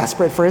all are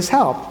desperate for his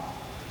help.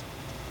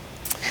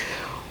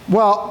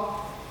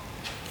 Well,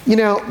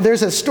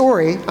 there's a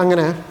story I'm going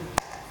to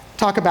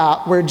talk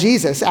about where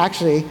Jesus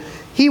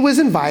he was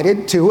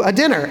invited to a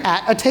dinner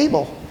at a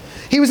table.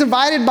 He was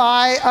invited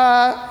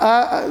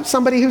by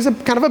somebody who's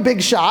kind of a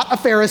big shot, a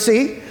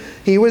Pharisee.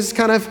 He was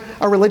kind of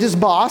a religious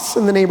boss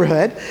in the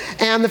neighborhood.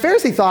 And the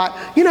Pharisee thought,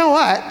 you know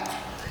what?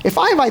 If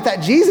I invite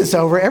that Jesus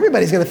over,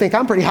 everybody's going to think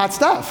I'm pretty hot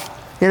stuff.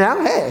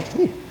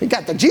 Hey, we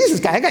got the Jesus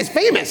guy. That guy's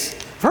famous.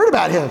 I've heard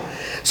about him.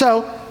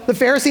 So the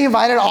Pharisee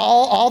invited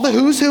all the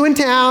who's who in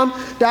town,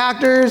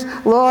 doctors,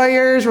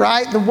 lawyers,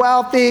 right, the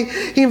wealthy.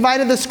 He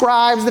invited the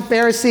scribes, the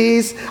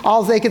Pharisees,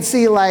 all they could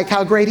see like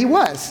how great he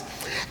was.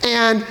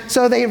 And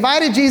so they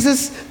invited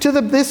Jesus to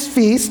this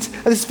feast,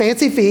 this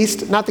fancy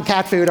feast, not the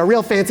cat food, a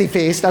real fancy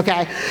feast,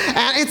 okay?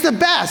 And it's the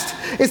best.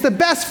 It's the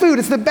best food.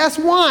 It's the best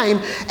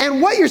wine.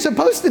 And what you're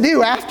supposed to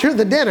do after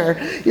the dinner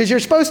is you're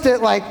supposed to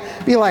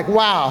be like,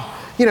 wow.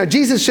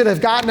 Jesus should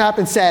have gotten up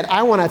and said,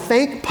 I want to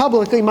thank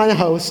publicly my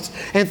host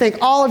and thank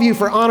all of you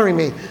for honoring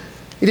me.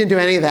 He didn't do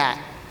any of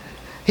that.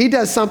 He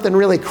does something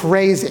really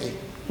crazy.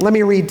 Let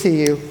me read to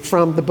you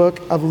from the book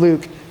of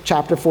Luke,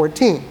 chapter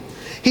 14.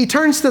 He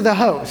turns to the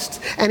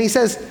host and he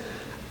says,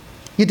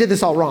 you did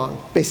this all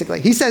wrong,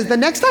 basically. He says, the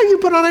next time you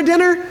put on a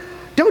dinner,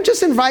 don't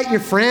just invite your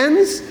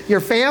friends,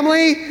 your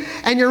family,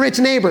 and your rich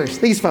neighbors,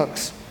 these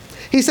folks.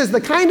 He says,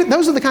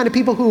 those are the kind of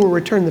people who will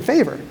return the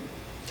favor.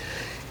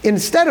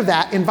 Instead of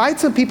that,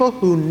 invite some people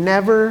who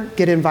never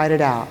get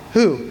invited out.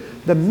 Who?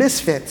 The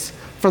misfits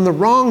from the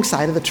wrong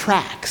side of the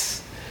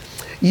tracks.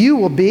 You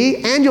will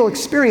be, and you'll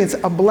experience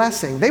a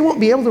blessing. They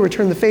won't be able to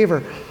return the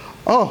favor.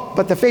 Oh,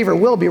 but the favor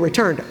will be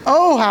returned.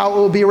 Oh, how it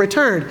will be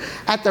returned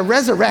at the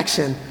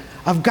resurrection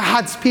of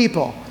God's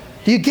people.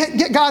 Do you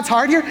get God's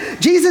heart here?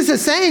 Jesus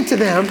is saying to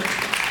them,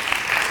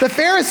 the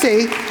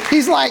Pharisee,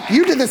 he's like,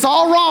 you did this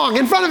all wrong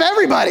in front of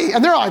everybody.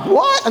 And they're like,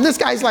 what? And this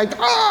guy's like,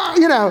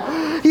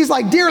 he's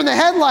like deer in the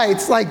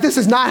headlights. Like, this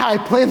is not how I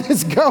planned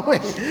this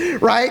going,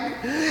 right?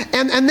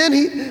 And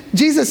then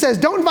Jesus says,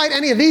 don't invite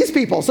any of these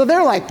people. So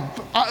they're like,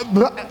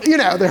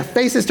 their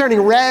face is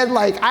turning red.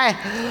 Like,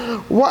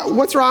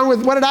 what's wrong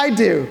with, what did I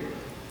do?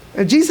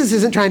 And Jesus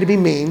isn't trying to be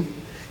mean.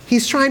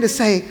 He's trying to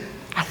say,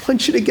 I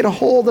want you to get a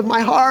hold of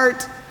my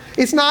heart.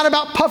 It's not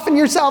about puffing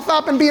yourself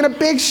up and being a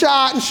big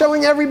shot and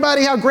showing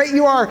everybody how great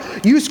you are.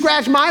 You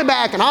scratch my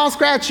back and I'll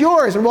scratch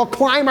yours and we'll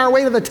climb our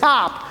way to the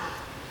top.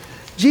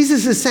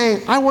 Jesus is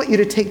saying, I want you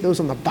to take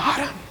those on the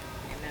bottom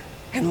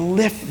and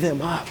lift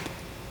them up.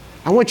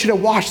 I want you to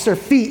wash their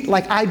feet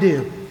like I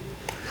do.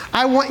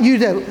 I want you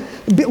to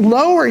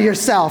lower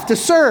yourself to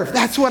serve.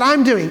 That's what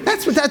I'm doing.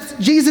 That's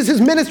Jesus'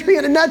 ministry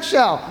in a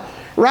nutshell,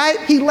 right?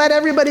 He let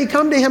everybody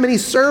come to him and he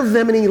served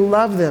them and he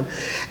loved them.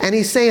 And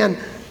he's saying,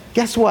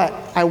 guess what?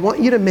 I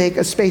want you to make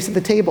a space at the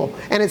table.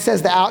 And it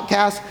says the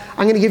outcast.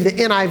 I'm going to give you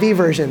the NIV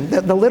version,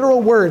 the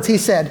literal words. He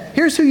said,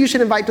 here's who you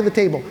should invite to the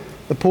table.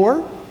 The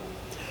poor,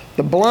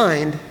 the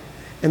blind,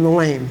 and the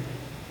lame.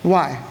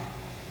 Why?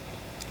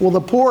 Well, the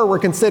poor were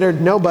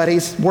considered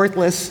nobodies,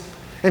 worthless,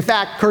 in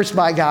fact, cursed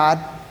by God.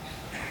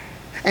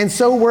 And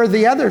so were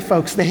the other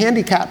folks, the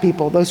handicapped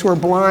people, those who are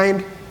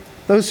blind,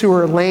 those who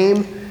are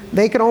lame.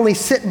 They could only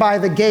sit by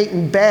the gate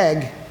and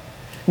beg.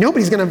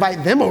 Nobody's going to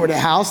invite them over to the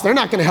house. They're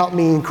not going to help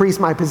me increase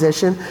my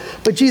position.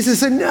 But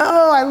Jesus said, no,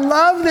 I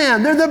love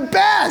them. They're the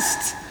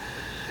best.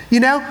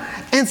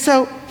 And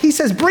so he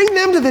says, bring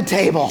them to the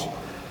table.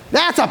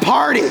 That's a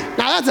party.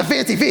 Now that's a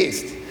fancy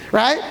feast,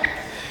 right?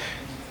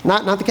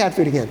 Not the cat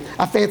food again,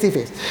 a fancy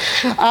feast.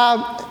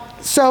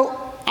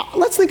 So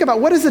let's think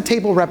about, what does the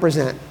table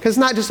represent? Because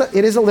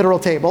it is a literal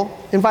table.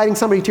 Inviting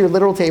somebody to your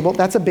literal table,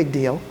 that's a big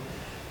deal.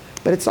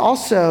 But it's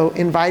also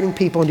inviting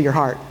people into your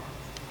heart.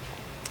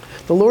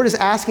 The Lord is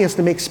asking us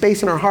to make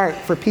space in our heart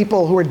for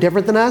people who are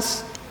different than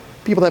us,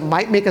 people that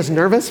might make us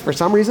nervous for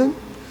some reason,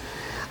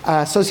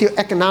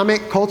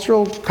 socioeconomic,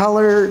 cultural,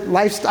 color,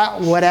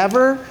 lifestyle,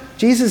 whatever.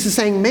 Jesus is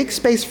saying, make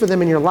space for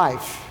them in your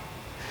life.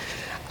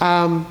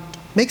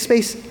 Make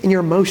space in your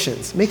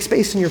emotions. Make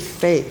space in your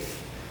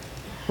faith,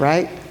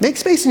 right? Make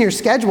space in your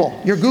schedule,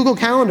 your Google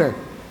Calendar.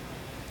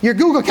 Your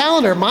Google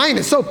Calendar, mine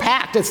is so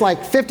packed. It's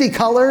like 50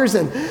 colors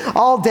and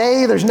all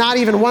day. There's not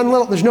even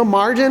there's no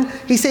margin.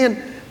 He's saying,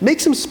 make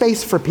some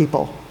space for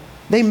people.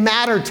 They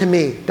matter to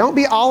me. Don't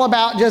be all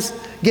about just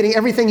getting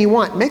everything you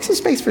want. Make some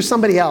space for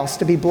somebody else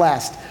to be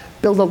blessed.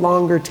 Build a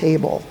longer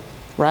table,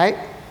 right?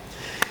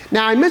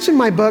 Now, I mentioned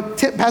my book.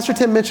 Pastor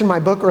Tim mentioned my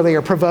book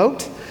earlier,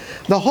 Provoked.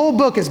 The whole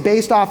book is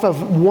based off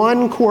of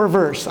one core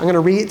verse. I'm going to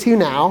read it to you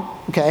now,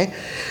 okay?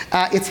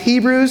 It's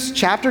Hebrews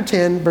chapter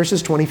 10,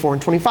 verses 24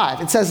 and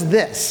 25. It says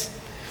this,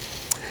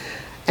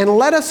 "And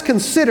let us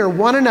consider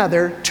one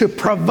another to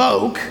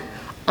provoke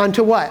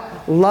unto" what?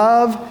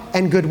 "Love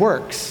and good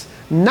works,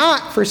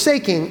 not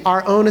forsaking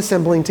our own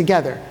assembling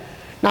together."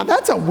 Now,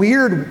 that's a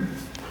weird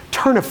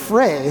turn of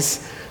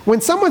phrase. When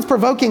someone's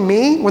provoking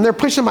me, when they're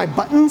pushing my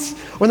buttons,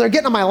 when they're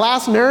getting on my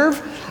last nerve,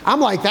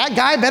 I'm like, that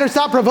guy better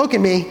stop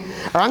provoking me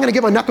or I'm going to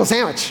give him a knuckle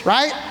sandwich,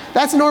 right?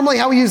 That's normally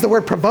how we use the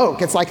word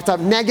provoke. It's like it's a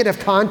negative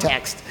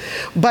context.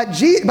 But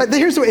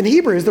here's what in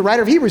Hebrews, the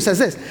writer of Hebrews says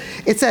this.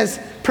 It says,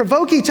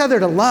 provoke each other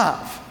to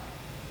love.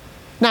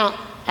 Now,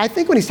 I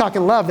think when he's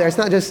talking love there, it's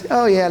not just,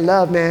 oh yeah,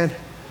 love, man.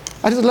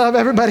 I just love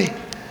everybody.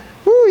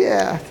 Woo,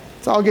 yeah,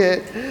 it's all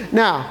good.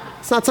 No,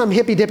 it's not some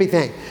hippy-dippy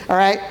thing, all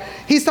right?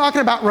 He's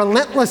talking about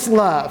relentless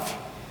love.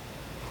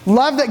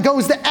 Love that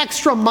goes the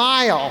extra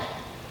mile.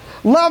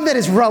 Love that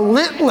is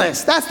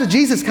relentless. That's the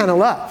Jesus kind of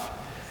love.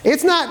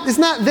 It's not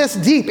this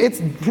deep. It's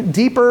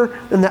deeper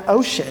than the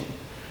ocean.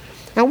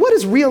 Now, what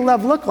does real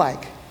love look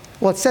like?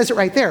 Well, it says it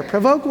right there.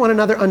 Provoke one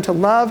another unto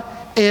love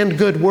and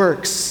good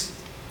works.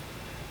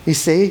 You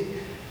see?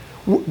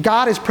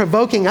 God is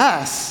provoking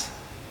us,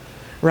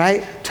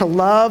 right, to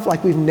love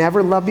like we've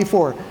never loved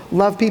before.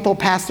 Love people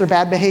past their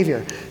bad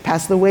behavior,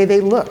 past the way they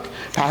look,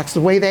 past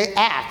the way they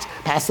act,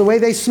 past the way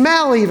they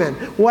smell even,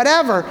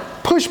 whatever.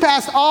 Push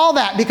past all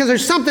that because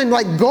there's something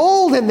like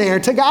gold in there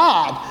to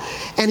God.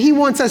 And he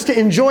wants us to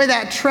enjoy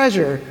that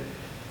treasure,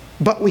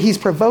 but he's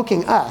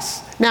provoking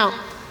us. Now,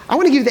 I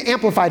want to give you the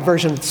amplified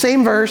version.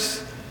 Same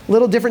verse,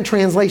 little different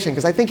translation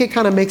because I think it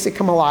kind of makes it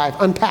come alive,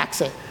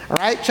 unpacks it. All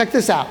right, check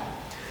this out.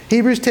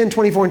 Hebrews 10,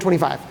 24 and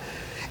 25.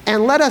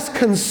 "And let us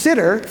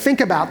consider,"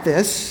 think about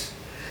this,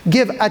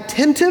 "give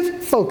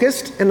attentive,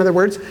 focused," in other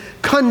words,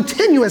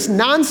 continuous,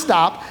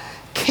 nonstop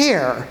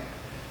care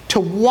to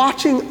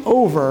watching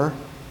over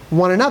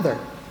one another,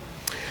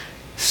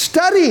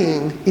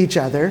 studying each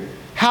other,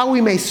 how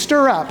we may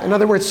stir up," in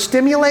other words,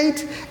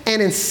 stimulate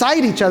and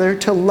incite each other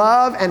to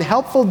love and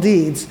helpful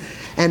deeds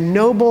and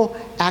noble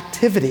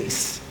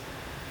activities.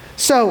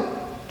 So,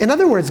 in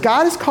other words,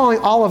 God is calling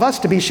all of us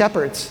to be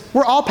shepherds.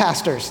 We're all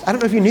pastors. I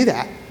don't know if you knew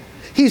that.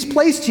 He's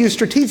placed you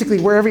strategically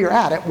wherever you're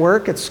at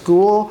work, at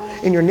school,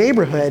 in your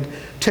neighborhood,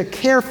 to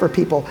care for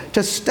people,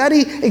 to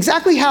study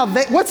exactly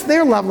what's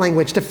their love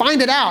language, to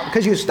find it out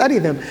because you study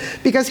them.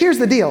 Because here's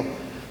the deal.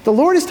 The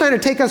Lord is trying to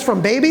take us from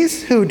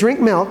babies who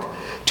drink milk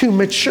to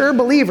mature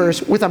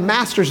believers with a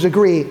master's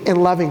degree in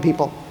loving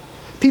people.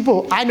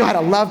 I know how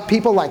to love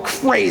people like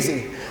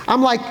crazy.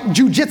 I'm like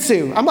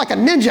jujitsu. I'm like a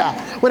ninja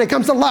when it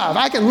comes to love.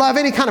 I can love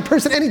any kind of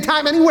person,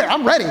 anytime, anywhere.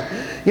 I'm ready.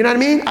 You know what I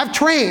mean? I've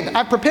trained,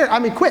 I've prepared,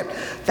 I'm equipped.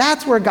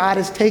 That's where God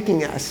is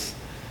taking us,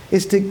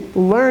 is to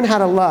learn how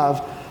to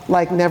love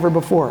like never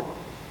before.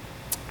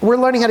 We're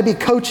learning how to be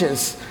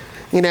coaches,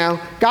 you know.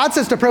 God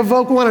says to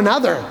provoke one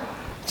another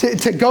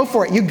to go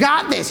for it. You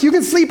got this. You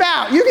can sleep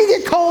out. You can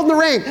get cold in the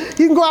rain.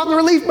 You can go out in the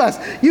relief bus.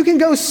 You can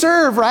go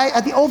serve, right,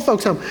 at the old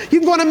folks' home. You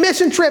can go on a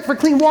mission trip for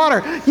clean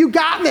water. You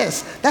got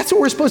this. That's what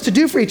we're supposed to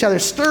do for each other.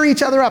 Stir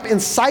each other up.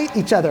 Incite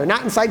each other.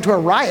 Not incite to a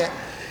riot.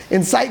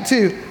 Incite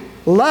to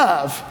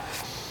love.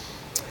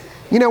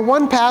 You know,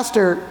 one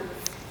pastor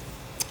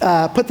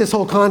put this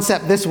whole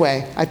concept this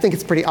way. I think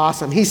it's pretty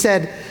awesome. He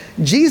said,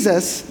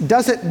 Jesus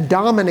doesn't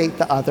dominate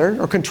the other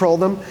or control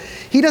them.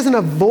 He doesn't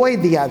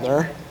avoid the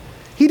other.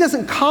 He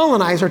doesn't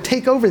colonize or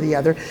take over the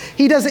other.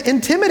 He doesn't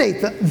intimidate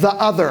the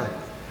other.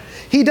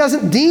 He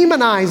doesn't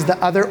demonize the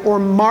other or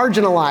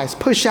marginalize,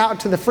 push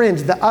out to the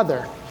fringe the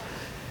other.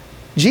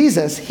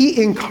 Jesus,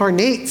 he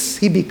incarnates,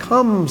 he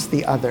becomes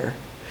the other.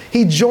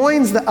 He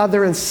joins the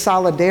other in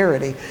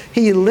solidarity.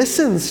 He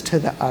listens to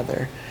the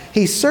other.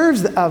 He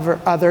serves the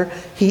other.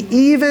 He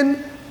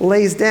even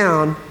lays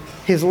down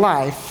his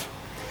life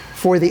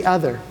for the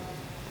other.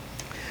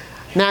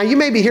 Now, you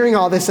may be hearing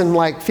all this and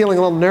like feeling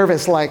a little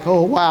nervous, like,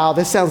 oh, wow,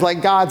 this sounds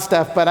like God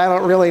stuff, but I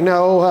don't really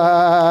know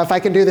if I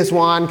can do this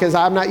one because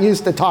I'm not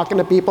used to talking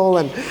to people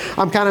and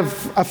I'm kind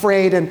of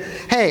afraid. And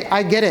hey,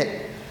 I get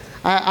it.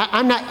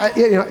 I'm not,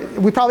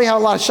 we probably have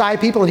a lot of shy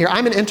people in here.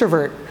 I'm an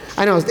introvert.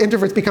 I know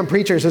introverts become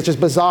preachers, it's just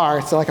bizarre.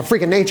 It's like a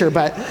freak of nature,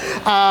 but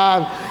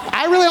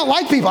I really don't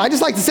like people. I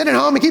just like to sit at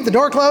home and keep the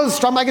door closed,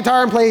 strum my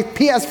guitar and play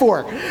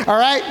PS4, all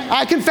right?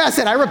 I confess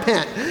it, I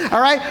repent,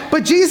 all right?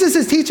 But Jesus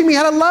is teaching me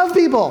how to love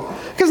people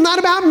because it's not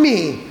about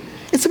me.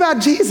 It's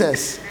about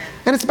Jesus,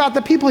 and it's about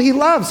the people he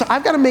loves. So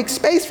I've got to make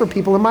space for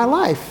people in my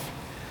life,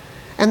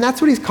 and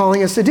that's what he's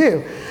calling us to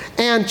do.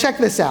 And check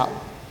this out.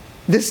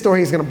 This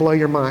story is going to blow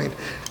your mind.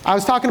 I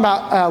was talking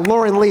about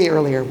Lauren Lee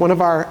earlier, one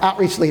of our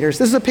outreach leaders.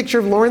 This is a picture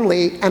of Lauren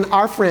Lee and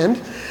our friend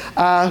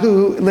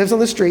who lives on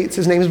the streets.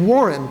 His name is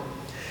Warren.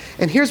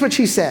 And here's what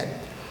she said.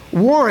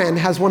 Warren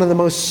has one of the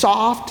most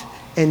soft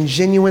and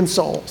genuine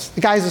souls.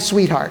 The guy's a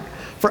sweetheart.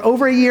 For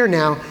over a year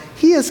now,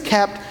 he has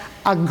kept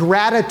a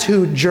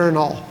gratitude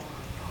journal.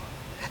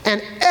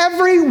 And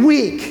every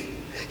week,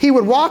 he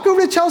would walk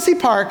over to Chelsea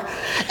Park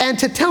and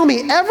to tell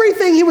me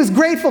everything he was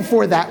grateful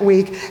for that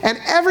week. And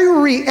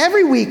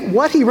every week,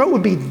 what he wrote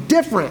would be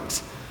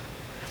different.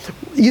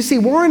 You see,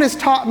 Warren has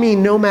taught me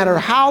no matter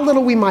how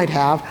little we might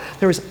have,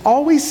 there is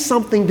always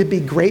something to be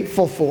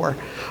grateful for.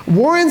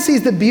 Warren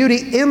sees the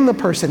beauty in the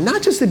person,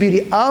 not just the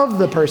beauty of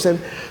the person.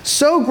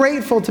 So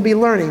grateful to be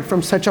learning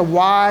from such a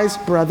wise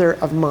brother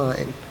of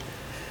mine.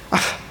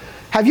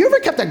 Have you ever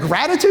kept a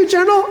gratitude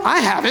journal? I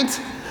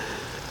haven't.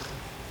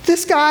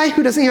 This guy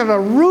who doesn't even have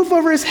a roof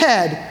over his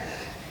head,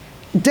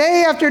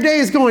 day after day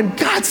is going,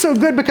 God's so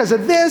good because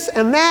of this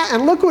and that,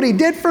 and look what he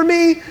did for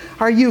me.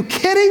 Are you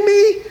kidding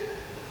me?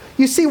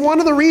 You see, one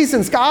of the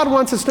reasons God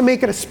wants us to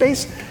make it a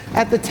space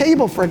at the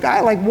table for a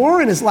guy like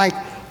Warren is like,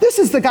 this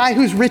is the guy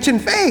who's rich in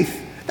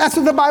faith. That's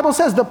what the Bible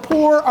says, the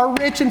poor are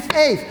rich in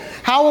faith.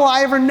 How will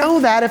I ever know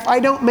that if I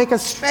don't make a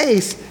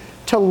space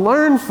to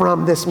learn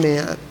from this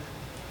man?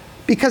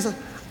 Because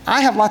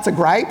I have lots of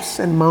gripes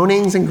and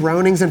moanings and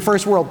groanings and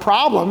first world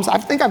problems. I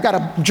think I've got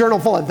a journal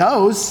full of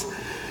those,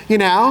 you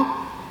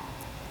know.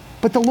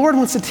 But the Lord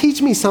wants to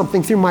teach me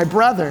something through my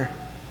brother.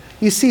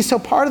 You see, so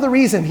part of the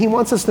reason he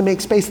wants us to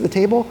make space at the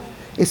table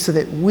is so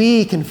that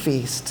we can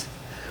feast.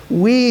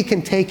 We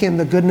can take in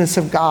the goodness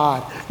of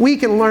God. We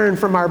can learn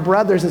from our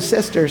brothers and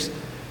sisters.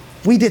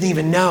 We didn't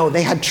even know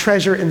they had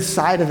treasure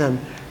inside of them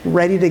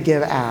ready to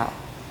give out.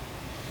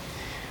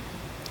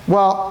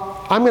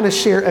 Well, I'm going to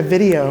share a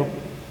video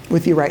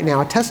with you right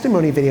now, a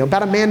testimony video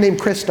about a man named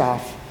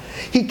Christoph.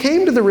 He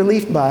came to the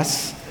relief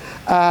bus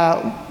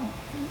and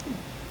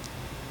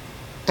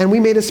we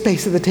made a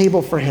space at the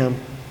table for him,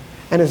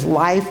 and his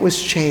life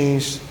was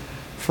changed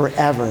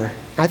forever.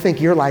 I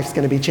think your life's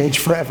going to be changed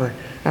forever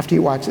after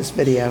you watch this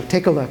video.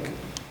 Take a look.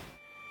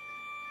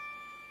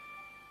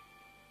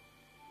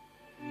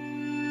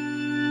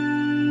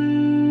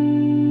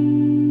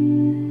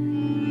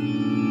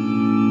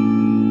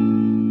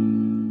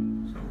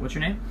 What's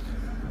your name?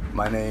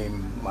 My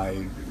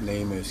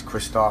name is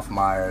Christoph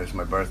Myers.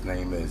 My birth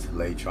name is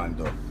Lê Tran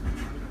Duc.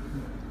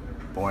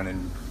 Born in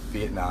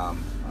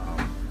Vietnam,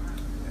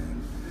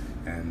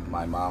 and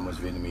my mom was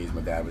Vietnamese,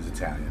 my dad was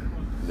Italian.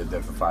 Lived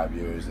there for 5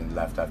 years and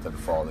left after the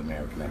fall of the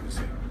American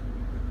Embassy.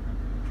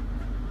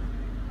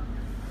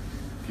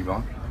 Keep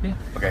going? Yeah.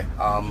 Okay.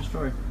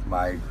 Story.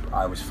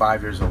 I was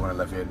 5 years old when I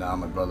left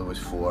Vietnam. My brother was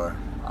 4.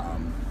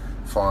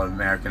 Fall of the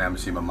American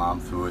Embassy, my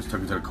mom took us to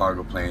the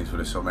cargo planes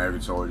with the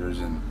American soldiers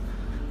and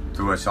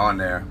threw us on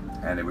there.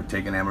 And they were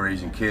taking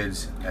Amerasian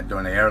kids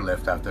during the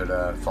airlift after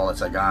the fall of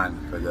Saigon,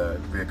 because the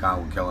Viet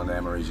Cong were killing the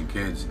Amerasian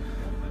kids.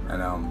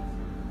 And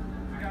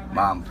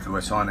Mom threw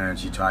us on there, and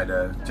she tried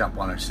to jump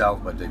on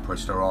herself, but they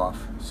pushed her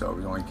off. So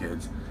we were only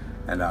kids.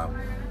 And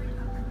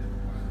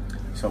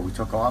so we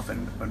took off,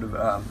 and when the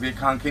Viet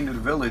Cong came to the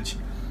village,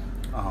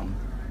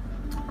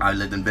 I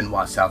lived in Binh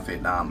Hoa, South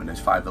Vietnam, and there's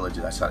 5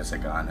 villages outside of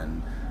Saigon.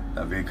 And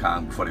the Viet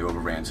Cong, before they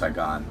overran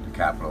Saigon, the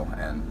capital,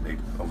 and they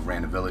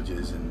overran the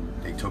villages, and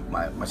they took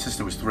my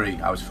sister was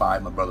 3, I was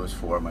 5, my brother was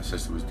 4, my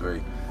sister was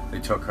 3. They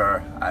took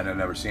her. I'd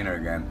never seen her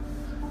again.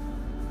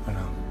 But,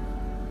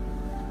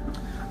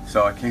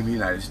 so I came to the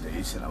United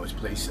States, and I was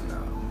placed in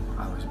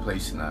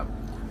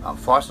a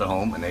foster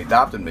home, and they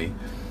adopted me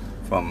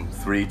from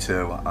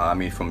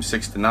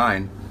 6 to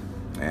 9,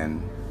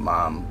 and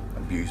Mom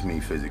abused me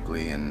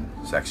physically and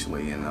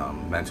sexually and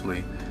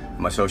mentally. And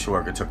my social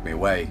worker took me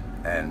away,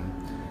 and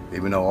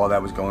even though all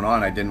that was going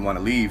on, I didn't want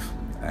to leave,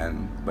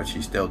 but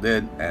she still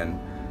did, and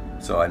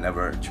so I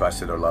never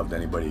trusted or loved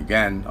anybody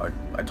again.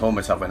 I told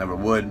myself I never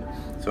would.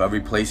 So every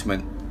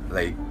placement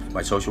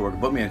my social worker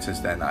put me in since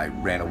then, I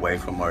ran away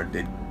from her,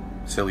 did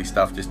silly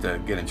stuff just to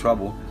get in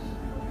trouble.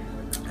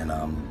 And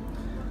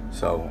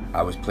so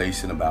I was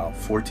placed in about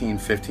 14,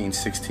 15,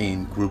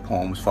 16 group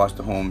homes,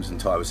 foster homes,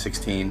 until I was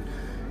 16,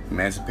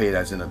 emancipated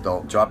as an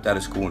adult, dropped out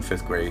of school in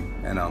 5th grade,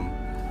 and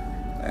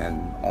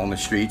on the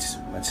streets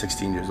at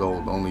 16 years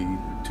old, only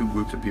 2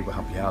 groups of people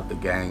help you out, the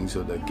gangs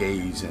or the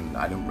gays, and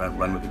I didn't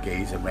run with the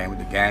gays, I ran with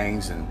the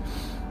gangs, and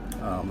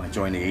I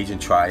joined the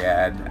Agent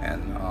Triad,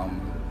 and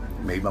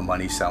made my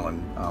money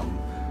selling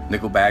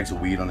nickel bags of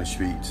weed on the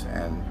streets,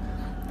 and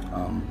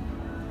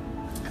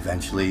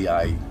eventually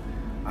I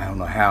don't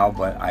know how,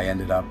 but I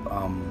ended up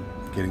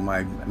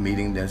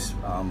meeting this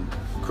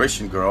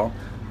Christian girl,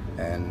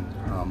 and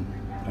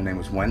her name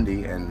was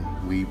Wendy, and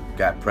we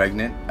got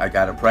pregnant. I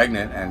got her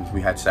pregnant, and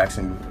we had sex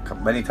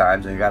many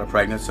times, and I got her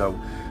pregnant. So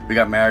we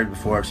got married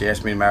before she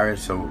asked me to marry her,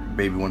 so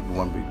baby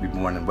wouldn't be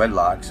born in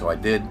wedlock. So I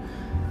did,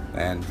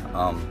 and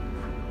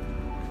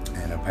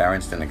her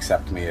parents didn't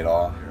accept me at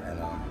all.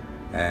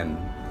 And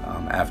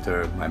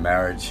after my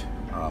marriage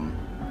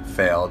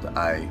failed,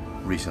 I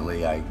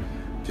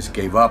just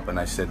gave up, and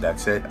I said,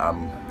 that's it.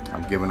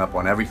 I'm giving up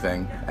on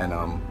everything, and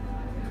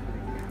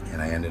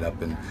I ended up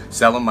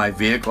selling my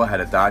vehicle. I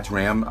had a Dodge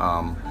Ram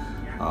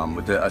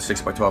with a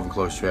 6x12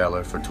 enclosed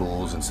trailer for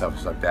tools and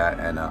stuff like that,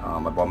 and I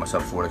bought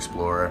myself a Ford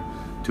Explorer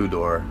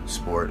 2-door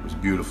Sport. It was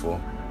beautiful.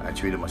 I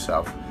treated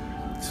myself.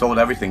 Sold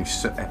everything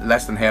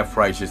less than half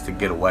price just to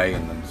get away,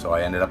 and so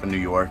I ended up in New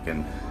York,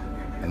 and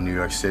in New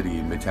York City,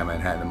 in Midtown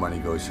Manhattan, the money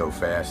goes so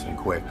fast and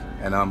quick,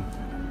 and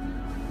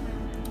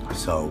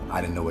so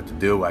I didn't know what to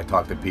do. I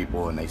talked to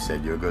people, and they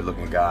said, "You're a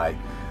good-looking guy.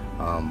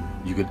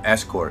 You could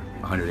escort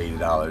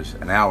 $180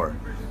 an hour."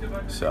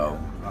 So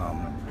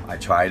I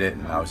tried it,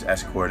 and I was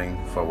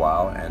escorting for a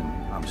while, and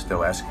I'm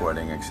still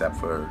escorting except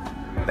for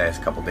the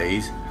last couple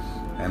days,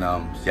 and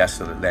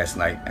yesterday, last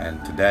night,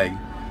 and today,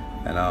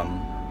 and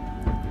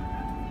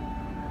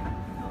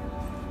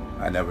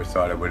I never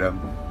thought I would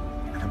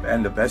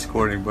end up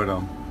escorting, but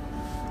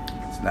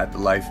it's not the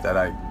life that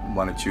I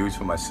want to choose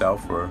for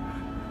myself, or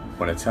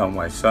want to tell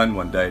my son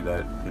one day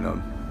that, you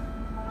know,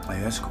 I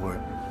escort.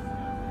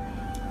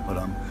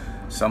 But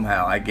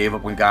somehow I gave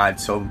up on God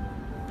so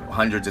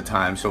hundreds of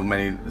times, so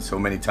many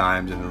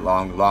times, and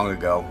long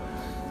ago,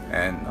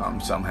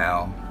 and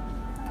somehow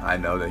I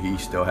know that He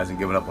still hasn't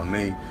given up on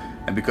me.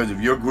 And because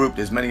of your group,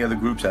 there's many other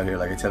groups out here,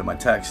 like I said in my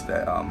text,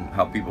 that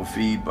help people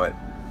feed, but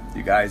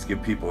you guys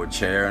give people a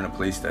chair and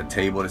a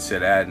table to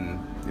sit at, and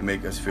you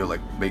make them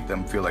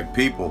feel like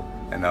people.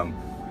 And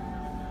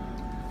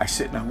I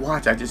sit and I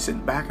watch. I just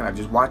sit back and I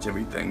just watch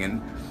everything,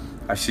 and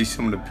I see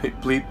some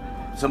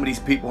of these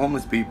people,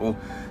 homeless people,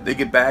 they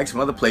get bags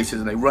from other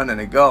places and they run and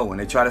they go and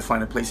they try to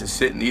find a place to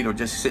sit and eat, or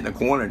just sit in a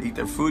corner and eat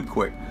their food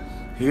quick.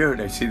 Here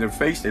they see their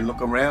face, they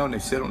look around, they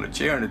sit on a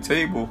chair and a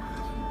table,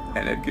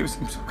 and it gives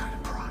them some kind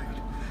of pride.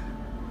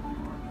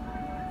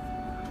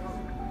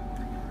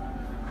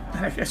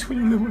 And I guess when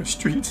you live on the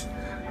streets,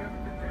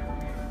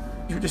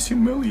 you're just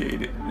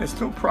humiliated. There's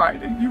no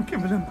pride in you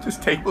giving them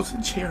just tables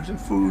and chairs and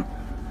food.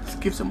 It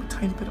gives them a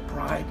tiny bit of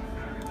pride,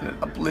 and it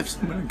uplifts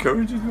them and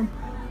encourages them.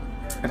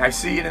 And I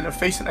see it in their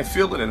face and I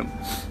feel it in them.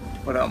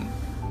 But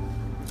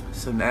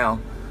so now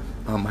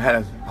I had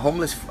a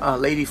homeless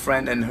lady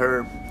friend, and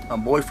her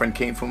boyfriend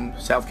came from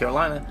South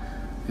Carolina,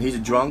 and he's a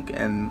drunk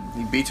and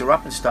he beats her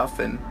up and stuff,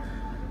 and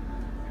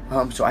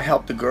so I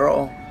helped the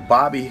girl,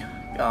 Bobby,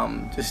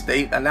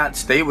 to not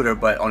stay with her,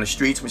 but on the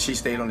streets, when she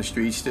stayed on the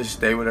streets, just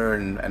stay with her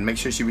and make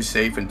sure she was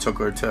safe, and took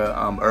her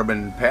to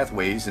Urban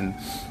Pathways, and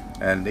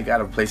they got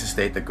a place to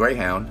stay at the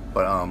Greyhound,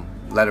 but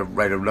let her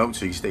write a note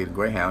so she stayed at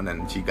Greyhound,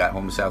 and she got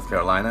home to South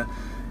Carolina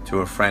to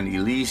her friend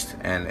Elise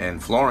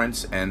and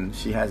Florence, and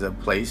she has a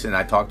place, and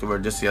I talked to her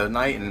just the other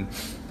night, and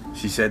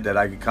she said that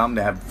I could come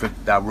to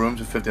have rooms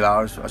for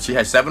 $50. She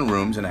has 7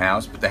 rooms in the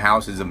house, but the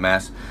house is a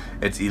mess.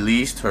 It's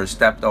Elise, her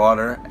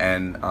stepdaughter,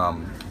 and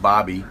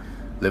Bobby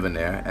living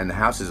there, and the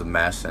house is a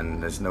mess,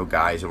 and there's no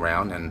guys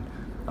around, and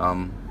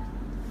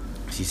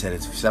she said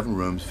it's 7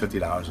 rooms,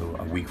 $50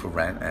 a week for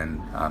rent,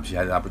 and she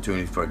had an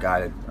opportunity for a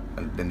guy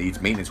that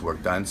needs maintenance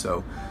work done.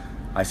 So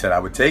I said I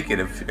would take it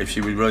if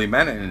she would really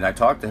meant it, and I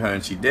talked to her,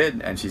 and she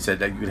did, and she said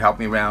that you could help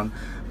me around,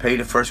 pay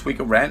the first week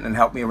of rent, and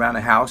help me around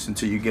the house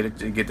until you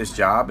get this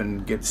job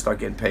and start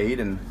getting paid.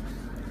 And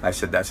I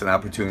said that's an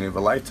opportunity of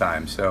a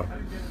lifetime. So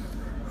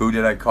who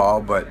did I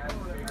call but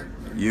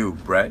you,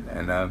 Brett,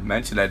 and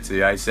mentioned that to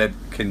you. I said,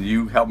 can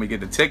you help me get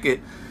the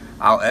ticket?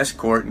 I'll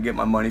escort and get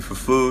my money for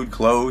food,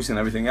 clothes, and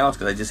everything else,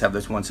 because I just have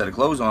this one set of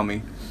clothes on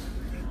me.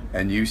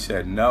 And you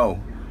said,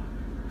 no,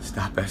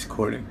 stop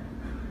escorting.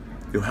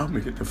 You'll help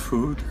me get the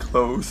food,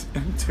 clothes,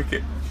 and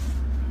ticket.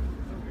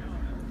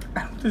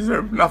 I don't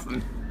deserve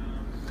nothing.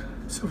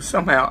 So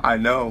somehow I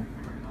know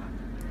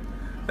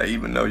that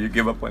even though you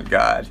give up on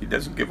God, He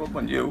doesn't give up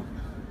on you.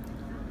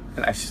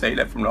 And I say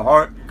that from the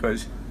heart,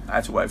 because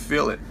that's why I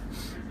feel it.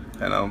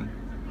 And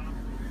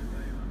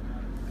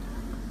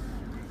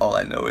all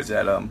I know is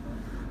that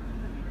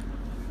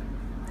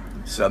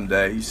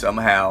someday,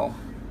 somehow,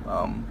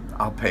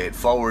 I'll pay it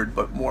forward.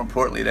 But more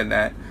importantly than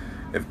that,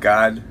 if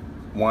God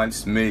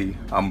wants me,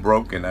 I'm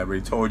broken. I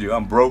already told you,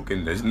 I'm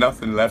broken. There's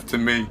nothing left to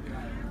me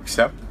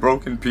except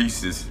broken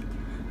pieces.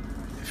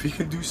 If He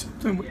can do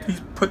something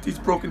with put these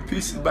broken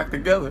pieces back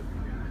together,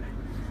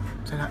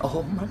 then I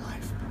owe Him my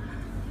life,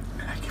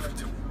 and I give it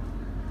to Him.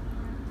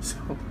 So,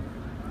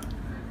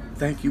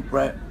 thank you,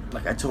 Brett.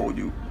 Like I told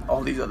you,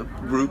 all these other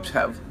groups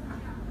have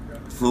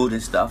food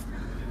and stuff.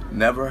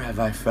 Never have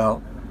I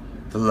felt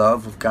the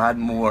love of God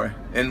more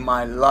in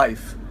my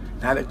life.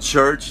 Not at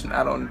church,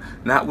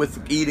 not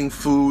with eating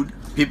food.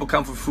 People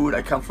come for food,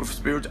 I come for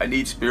spiritual. I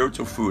need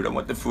spiritual food. I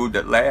want the food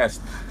that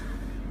lasts.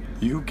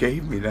 You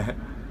gave me that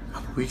a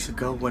couple weeks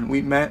ago when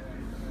we met.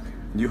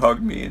 You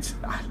hugged me and said,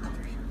 I love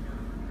you.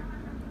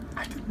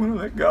 I didn't want to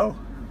let go.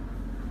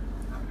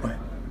 But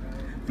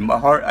in my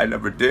heart, I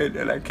never did,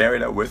 and I carry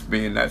that with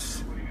me, and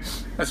that's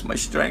my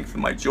strength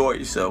and my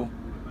joy. So,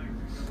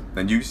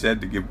 and you said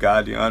to give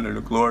God the honor and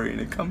the glory, and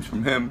it comes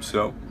from Him.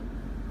 So,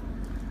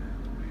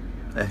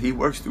 that He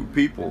works through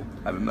people.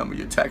 I remember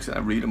your texts, and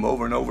I read them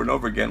over and over and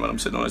over again when I'm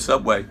sitting on the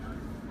subway.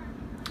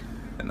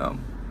 And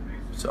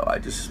so I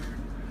just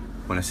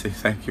want to say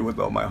thank you with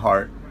all my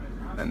heart.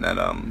 and that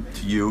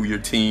to you, your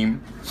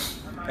team,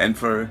 and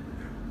for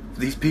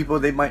these people,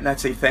 they might not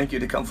say thank you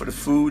to come for the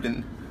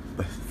food,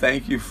 but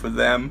thank you for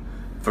them,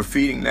 for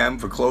feeding them,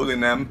 for clothing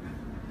them,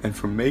 and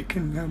for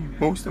making them,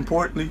 most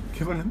importantly,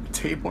 giving them a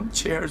table and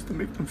chairs to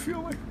make them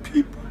feel like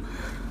people.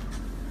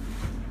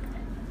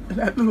 And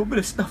that little bit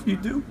of stuff you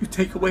do, you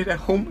take away that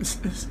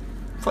homelessness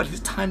for this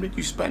time that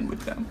you spend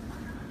with them.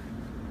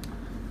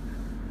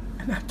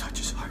 And that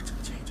touches hearts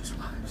and changes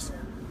lives.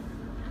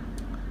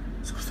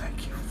 So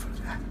thank you for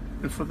that,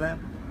 and for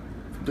them,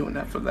 for doing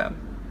that for them,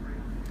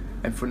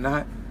 and for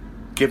not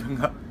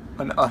giving up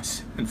on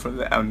us and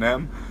on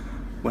them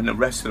when the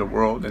rest of the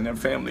world and their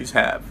families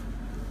have.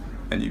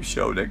 And you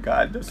show that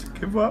God doesn't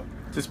give up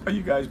just by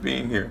you guys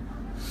being here.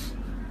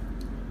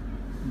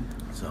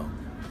 So,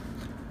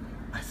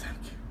 I thank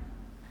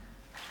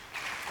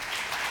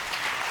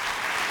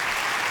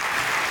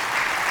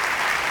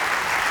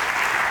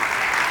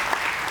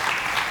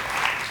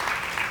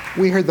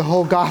you. We heard the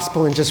whole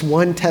gospel in just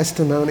one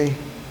testimony.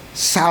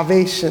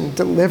 Salvation,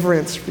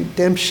 deliverance,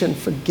 redemption,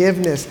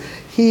 forgiveness,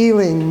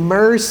 healing,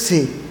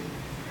 mercy.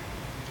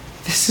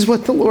 This is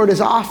what the Lord is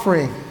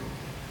offering.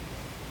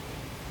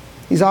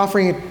 He's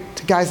offering it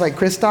to guys like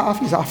Christoph.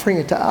 He's offering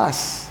it to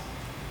us.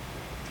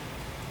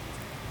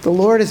 The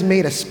Lord has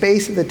made a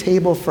space at the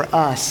table for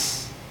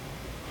us.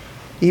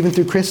 Even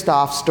through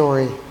Christoph's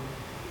story,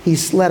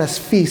 He's let us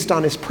feast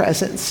on His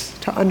presence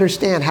to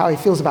understand how He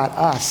feels about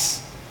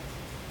us.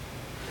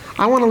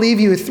 I want to leave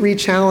you with 3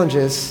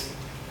 challenges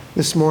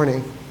this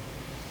morning.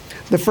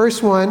 The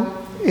first one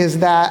is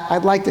that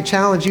I'd like to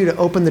challenge you to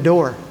open the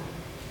door.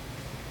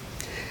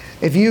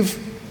 If you've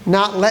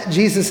not let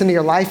Jesus into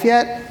your life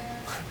yet,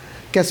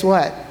 guess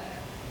what?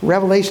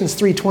 Revelations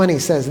 3:20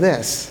 says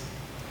this.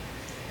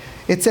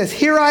 It says,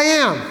 "Here I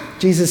am,"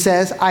 Jesus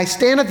says, "I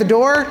stand at the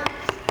door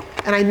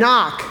and I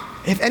knock.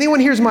 If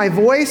anyone hears my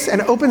voice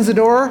and opens the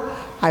door,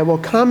 I will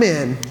come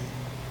in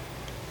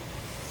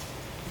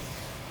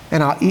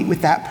and I'll eat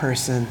with that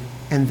person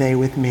and they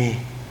with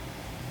me."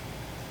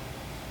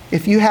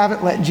 If you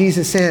haven't let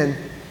Jesus in,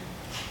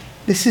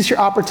 this is your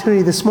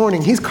opportunity this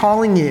morning. He's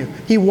calling you.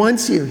 He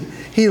wants you.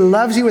 He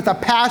loves you with a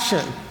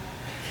passion.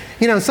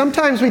 You know,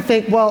 sometimes we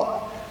think,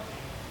 well,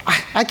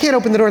 I can't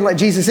open the door and let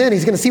Jesus in.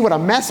 He's going to see what a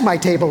mess my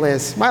table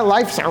is. My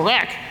life's a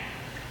wreck.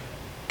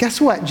 Guess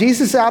what?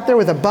 Jesus is out there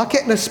with a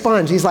bucket and a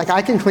sponge. He's like,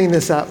 I can clean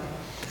this up.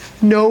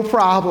 No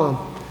problem.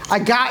 I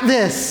got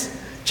this.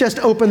 Just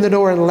open the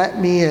door and let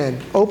me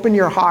in. Open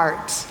your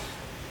heart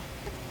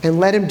and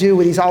let Him do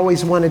what He's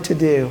always wanted to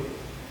do,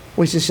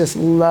 which is just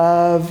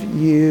love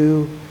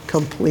you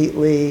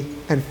completely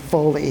and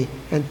fully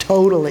and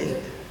totally.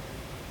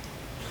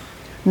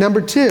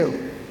 Number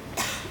 2,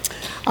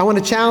 I want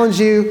to challenge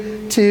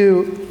you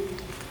to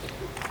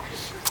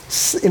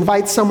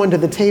invite someone to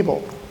the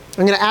table.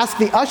 I'm going to ask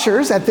the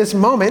ushers at this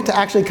moment to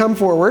actually come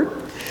forward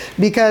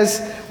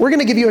because we're going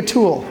to give you a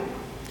tool.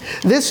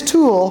 This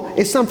tool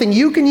is something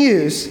you can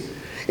use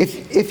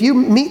if you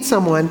meet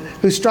someone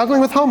who's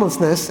struggling with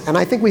homelessness, and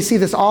I think we see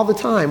this all the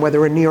time, whether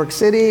we're in New York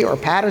City or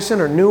Patterson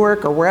or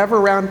Newark or wherever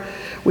around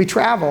we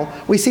travel,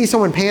 we see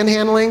someone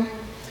panhandling.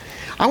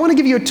 I want to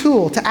give you a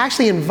tool to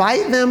actually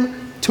invite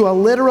them to a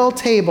literal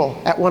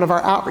table at one of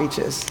our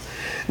outreaches.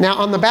 Now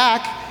on the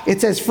back, it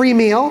says free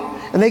meal,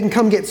 and they can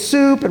come get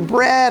soup and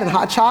bread and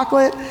hot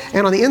chocolate,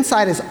 and on the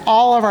inside is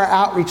all of our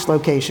outreach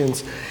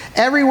locations,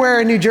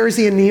 everywhere in New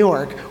Jersey and New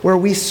York where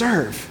we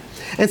serve.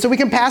 And so we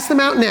can pass them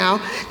out now,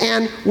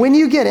 and when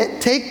you get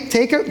it,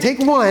 take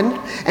one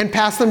and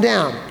pass them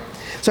down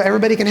so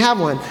everybody can have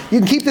one. You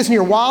can keep this in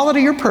your wallet or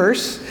your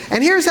purse,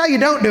 and here's how you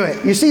don't do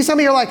it. You see some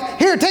of you are like,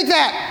 here, take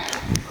that.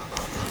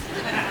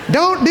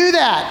 Don't do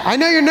that. I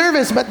know you're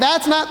nervous, but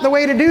that's not the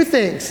way to do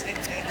things.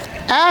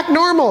 Act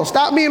normal.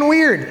 Stop being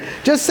weird.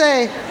 Just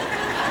say,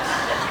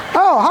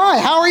 oh, hi,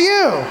 how are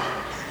you?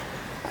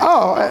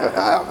 Oh,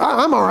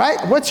 I'm all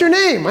right. What's your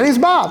name? My name's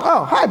Bob.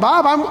 Oh, hi,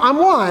 Bob. I'm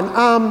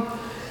Juan.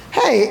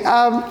 Hey,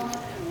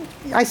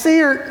 I see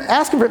you're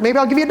asking for it. Maybe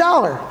I'll give you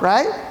 $1,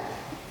 right?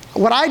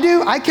 What I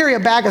do, I carry a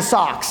bag of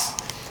socks.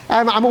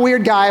 I'm a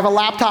weird guy. I have a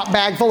laptop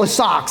bag full of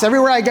socks.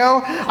 Everywhere I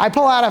go, I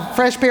pull out a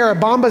fresh pair of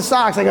Bombas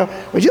socks. I go,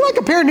 would you like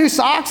a pair of new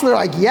socks? And they're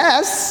like,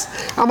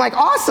 yes. I'm like,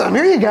 awesome,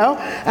 here you go.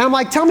 And I'm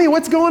like, tell me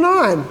what's going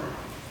on.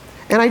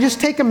 And I just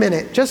take a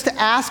minute just to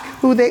ask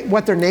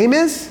what their name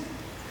is,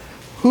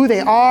 who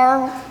they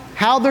are,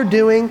 how they're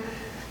doing.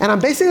 And I'm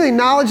basically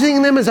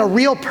acknowledging them as a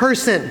real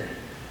person,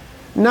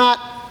 not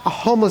a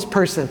homeless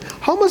person.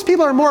 Homeless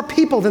people are more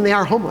people than they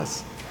are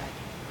homeless.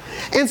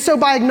 And so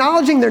by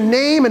acknowledging their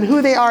name and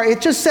who they are,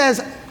 it just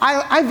says,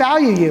 I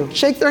value you.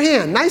 Shake their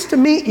hand. Nice to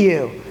meet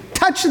you.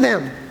 Touch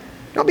them.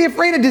 Don't be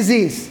afraid of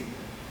disease.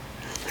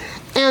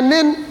 And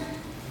then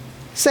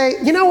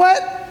say, you know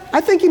what? I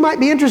think you might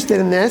be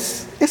interested in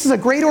this. This is a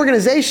great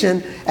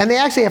organization, and they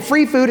actually have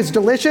free food. It's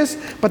delicious,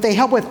 but they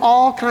help with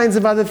all kinds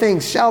of other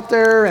things,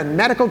 shelter and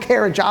medical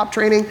care and job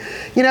training.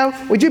 You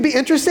know, would you be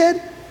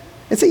interested?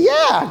 And say,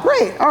 yeah,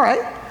 great, all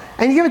right.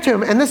 And you give it to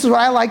them, and this is what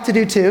I like to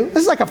do too.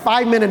 This is like a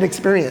 5-minute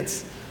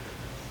experience.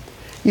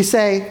 You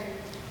say,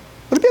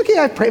 Would it be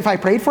okay if I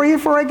prayed for you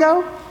before I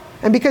go?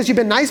 And because you've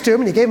been nice to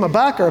them and you gave them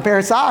 $1 or a pair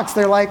of socks,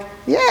 they're like,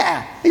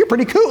 yeah, you're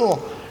pretty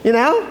cool, you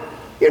know?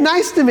 You're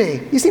nice to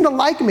me. You seem to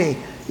like me.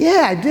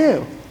 Yeah, I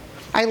do.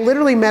 I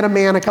literally met a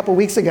man a couple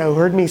weeks ago who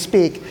heard me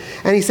speak,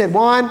 and he said,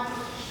 Juan,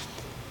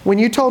 when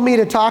you told me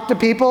to talk to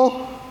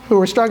people who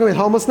were struggling with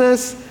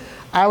homelessness,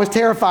 I was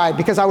terrified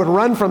because I would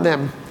run from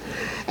them.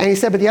 And he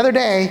said, but the other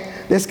day,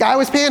 this guy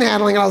was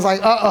panhandling, and I was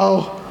like,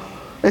 uh-oh,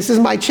 this is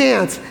my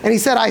chance. And he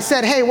said, I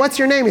said, hey, what's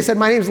your name? He said,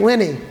 my name's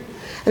Lenny.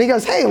 And he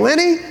goes, hey,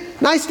 Lenny,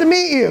 nice to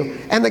meet you.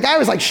 And the guy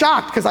was like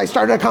shocked because I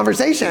started a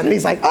conversation. And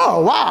he's like,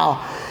 oh,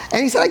 wow.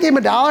 And he said, I gave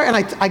him $1,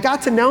 and I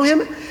got to know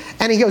him.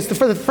 And he goes,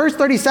 for the first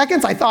 30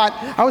 seconds, I thought,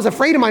 I was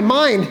afraid in my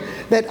mind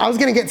that I was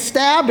going to get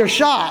stabbed or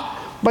shot.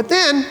 But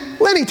then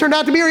Lenny turned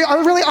out to be a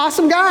really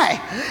awesome guy.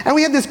 And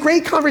we had this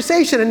great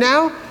conversation. And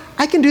now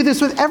I can do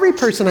this with every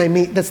person I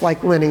meet that's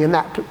like Lenny in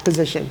that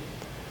position.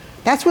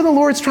 That's where the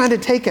Lord's trying to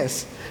take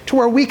us, to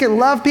where we can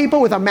love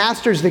people with a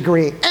master's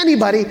degree.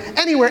 Anybody,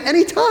 anywhere,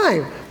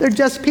 anytime. They're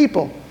just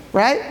people,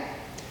 right?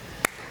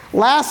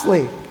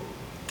 Lastly,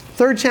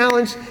 third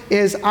challenge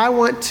is I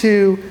want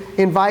to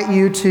invite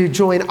you to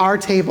join our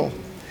table.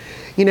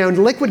 You know,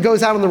 Liquid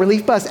goes out on the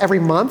relief bus every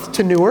month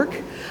to Newark,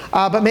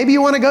 but maybe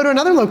you want to go to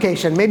another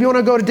location. Maybe you want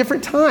to go at a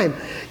different time.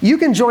 You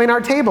can join our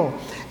table.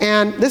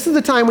 And this is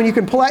the time when you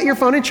can pull out your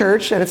phone in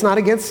church, and it's not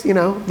against,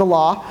 the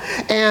law,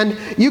 and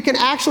you can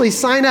actually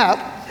sign up.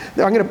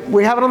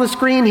 We have it on the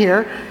screen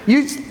here.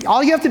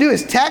 All you have to do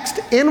is text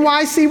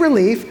NYC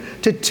Relief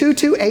to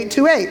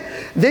 22828.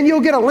 Then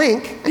you'll get a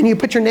link, and you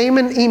put your name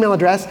and email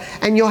address,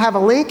 and you'll have a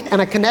link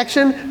and a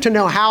connection to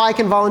know how I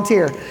can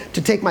volunteer.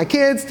 To take my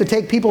kids, to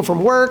take people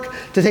from work,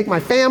 to take my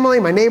family,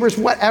 my neighbors,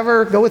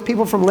 whatever, go with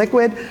people from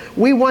Liquid.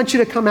 We want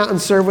you to come out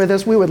and serve with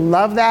us. We would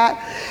love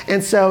that.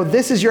 And so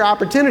this is your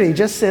opportunity.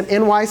 Just send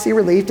NYC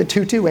Relief to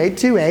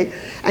 22828,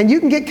 and you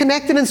can get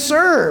connected and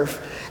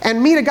serve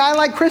and meet a guy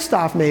like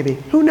Christoph maybe.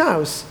 Who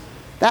knows?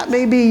 That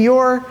may be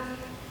your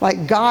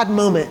God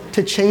moment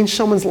to change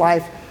someone's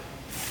life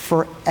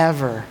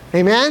forever.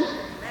 Amen?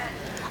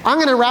 I'm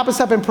going to wrap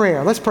us up in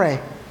prayer. Let's pray.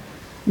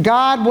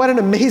 God, what an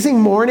amazing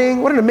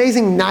morning. What an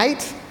amazing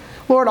night.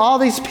 Lord, all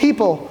these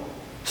people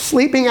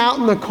sleeping out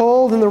in the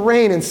cold and the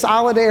rain in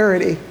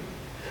solidarity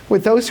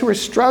with those who are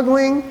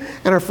struggling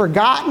and are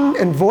forgotten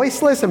and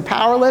voiceless and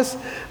powerless.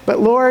 But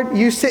Lord,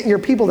 you sent your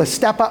people to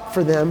step up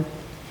for them.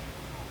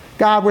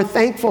 God, we're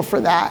thankful for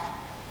that.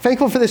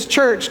 Thankful for this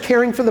church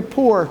caring for the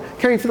poor,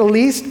 caring for the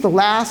least, the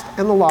last,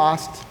 and the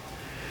lost.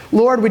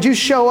 Lord, would you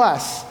show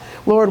us?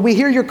 Lord, we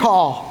hear your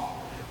call.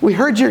 We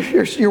heard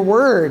your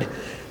word.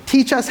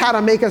 Teach us how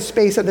to make a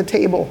space at the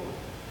table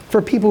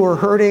for people who are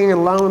hurting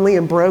and lonely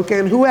and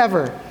broken,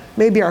 whoever.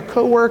 Maybe our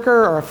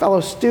coworker or a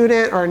fellow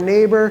student or a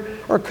neighbor,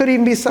 or it could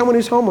even be someone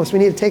who's homeless we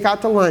need to take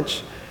out to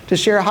lunch to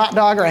share a hot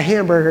dog or a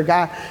hamburger.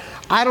 God,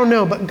 I don't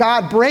know, but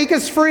God, break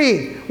us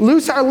free.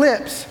 Loose our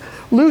lips.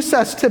 Loose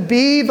us to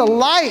be the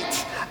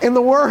light in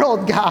the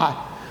world,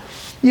 God.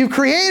 You've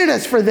created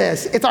us for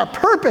this. It's our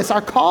purpose,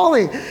 our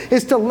calling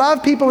is to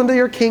love people into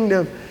your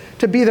kingdom,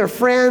 to be their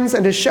friends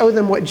and to show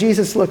them what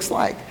Jesus looks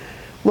like.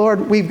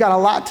 Lord, we've got a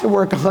lot to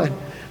work on.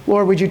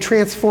 Lord, would you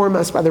transform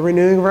us by the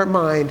renewing of our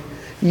mind?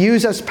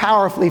 Use us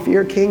powerfully for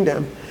your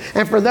kingdom.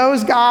 And for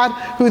those, God,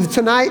 who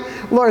tonight,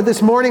 Lord,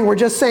 this morning, we're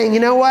just saying, you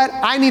know what?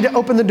 I need to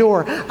open the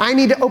door. I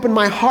need to open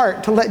my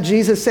heart to let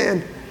Jesus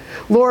in.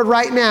 Lord,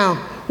 right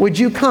now, would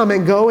you come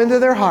and go into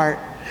their heart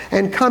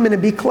and come in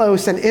and be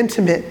close and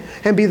intimate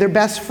and be their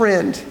best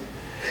friend.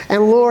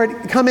 And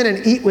Lord, come in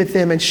and eat with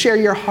them and share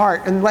your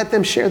heart and let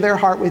them share their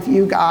heart with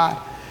you, God.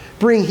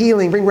 Bring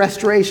healing, bring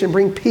restoration,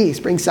 bring peace,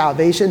 bring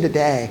salvation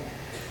today.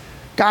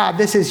 God,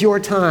 this is your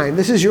time.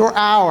 This is your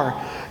hour.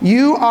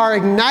 You are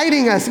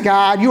igniting us,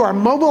 God. You are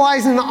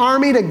mobilizing the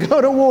army to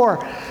go to war,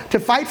 to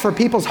fight for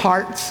people's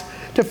hearts,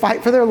 to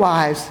fight for their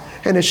lives,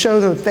 and to show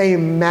them that they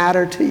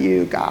matter to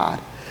you, God.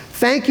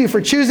 Thank you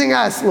for choosing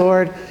us,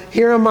 Lord.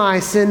 Here am I,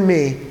 send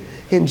me.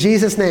 In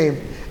Jesus'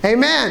 name,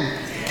 amen.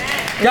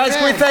 Guys,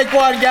 can we thank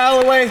Juan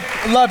Galloway?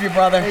 I love you,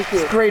 brother. Thank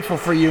you. Grateful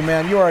for you,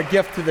 man. You are a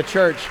gift to the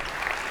church.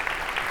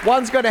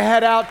 Juan's going to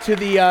head out to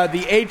the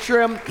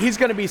atrium. He's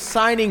going to be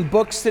signing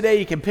books today.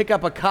 You can pick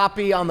up a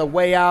copy on the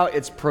way out.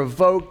 It's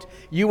Provoked.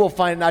 You will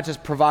find it not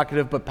just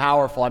provocative, but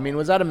powerful. I mean,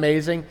 was that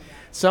amazing?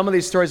 Some of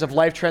these stories of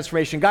life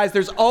transformation. Guys,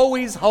 there's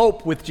always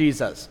hope with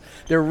Jesus.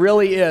 There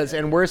really is,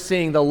 and we're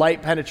seeing the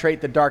light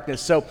penetrate the darkness.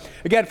 So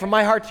again, from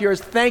my heart to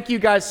yours, thank you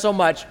guys so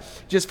much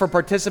just for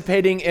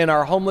participating in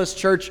our Homeless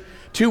Church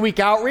 2-week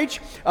outreach.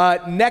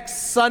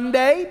 Next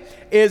Sunday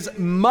is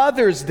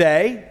Mother's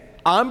Day.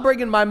 I'm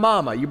bringing my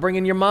mama. You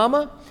bringing your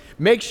mama?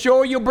 Make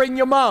sure you bring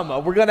your mama.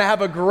 We're going to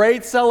have a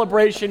great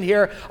celebration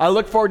here. I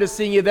look forward to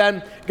seeing you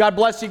then. God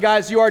bless you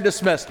guys. You are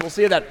dismissed. We'll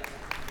see you then.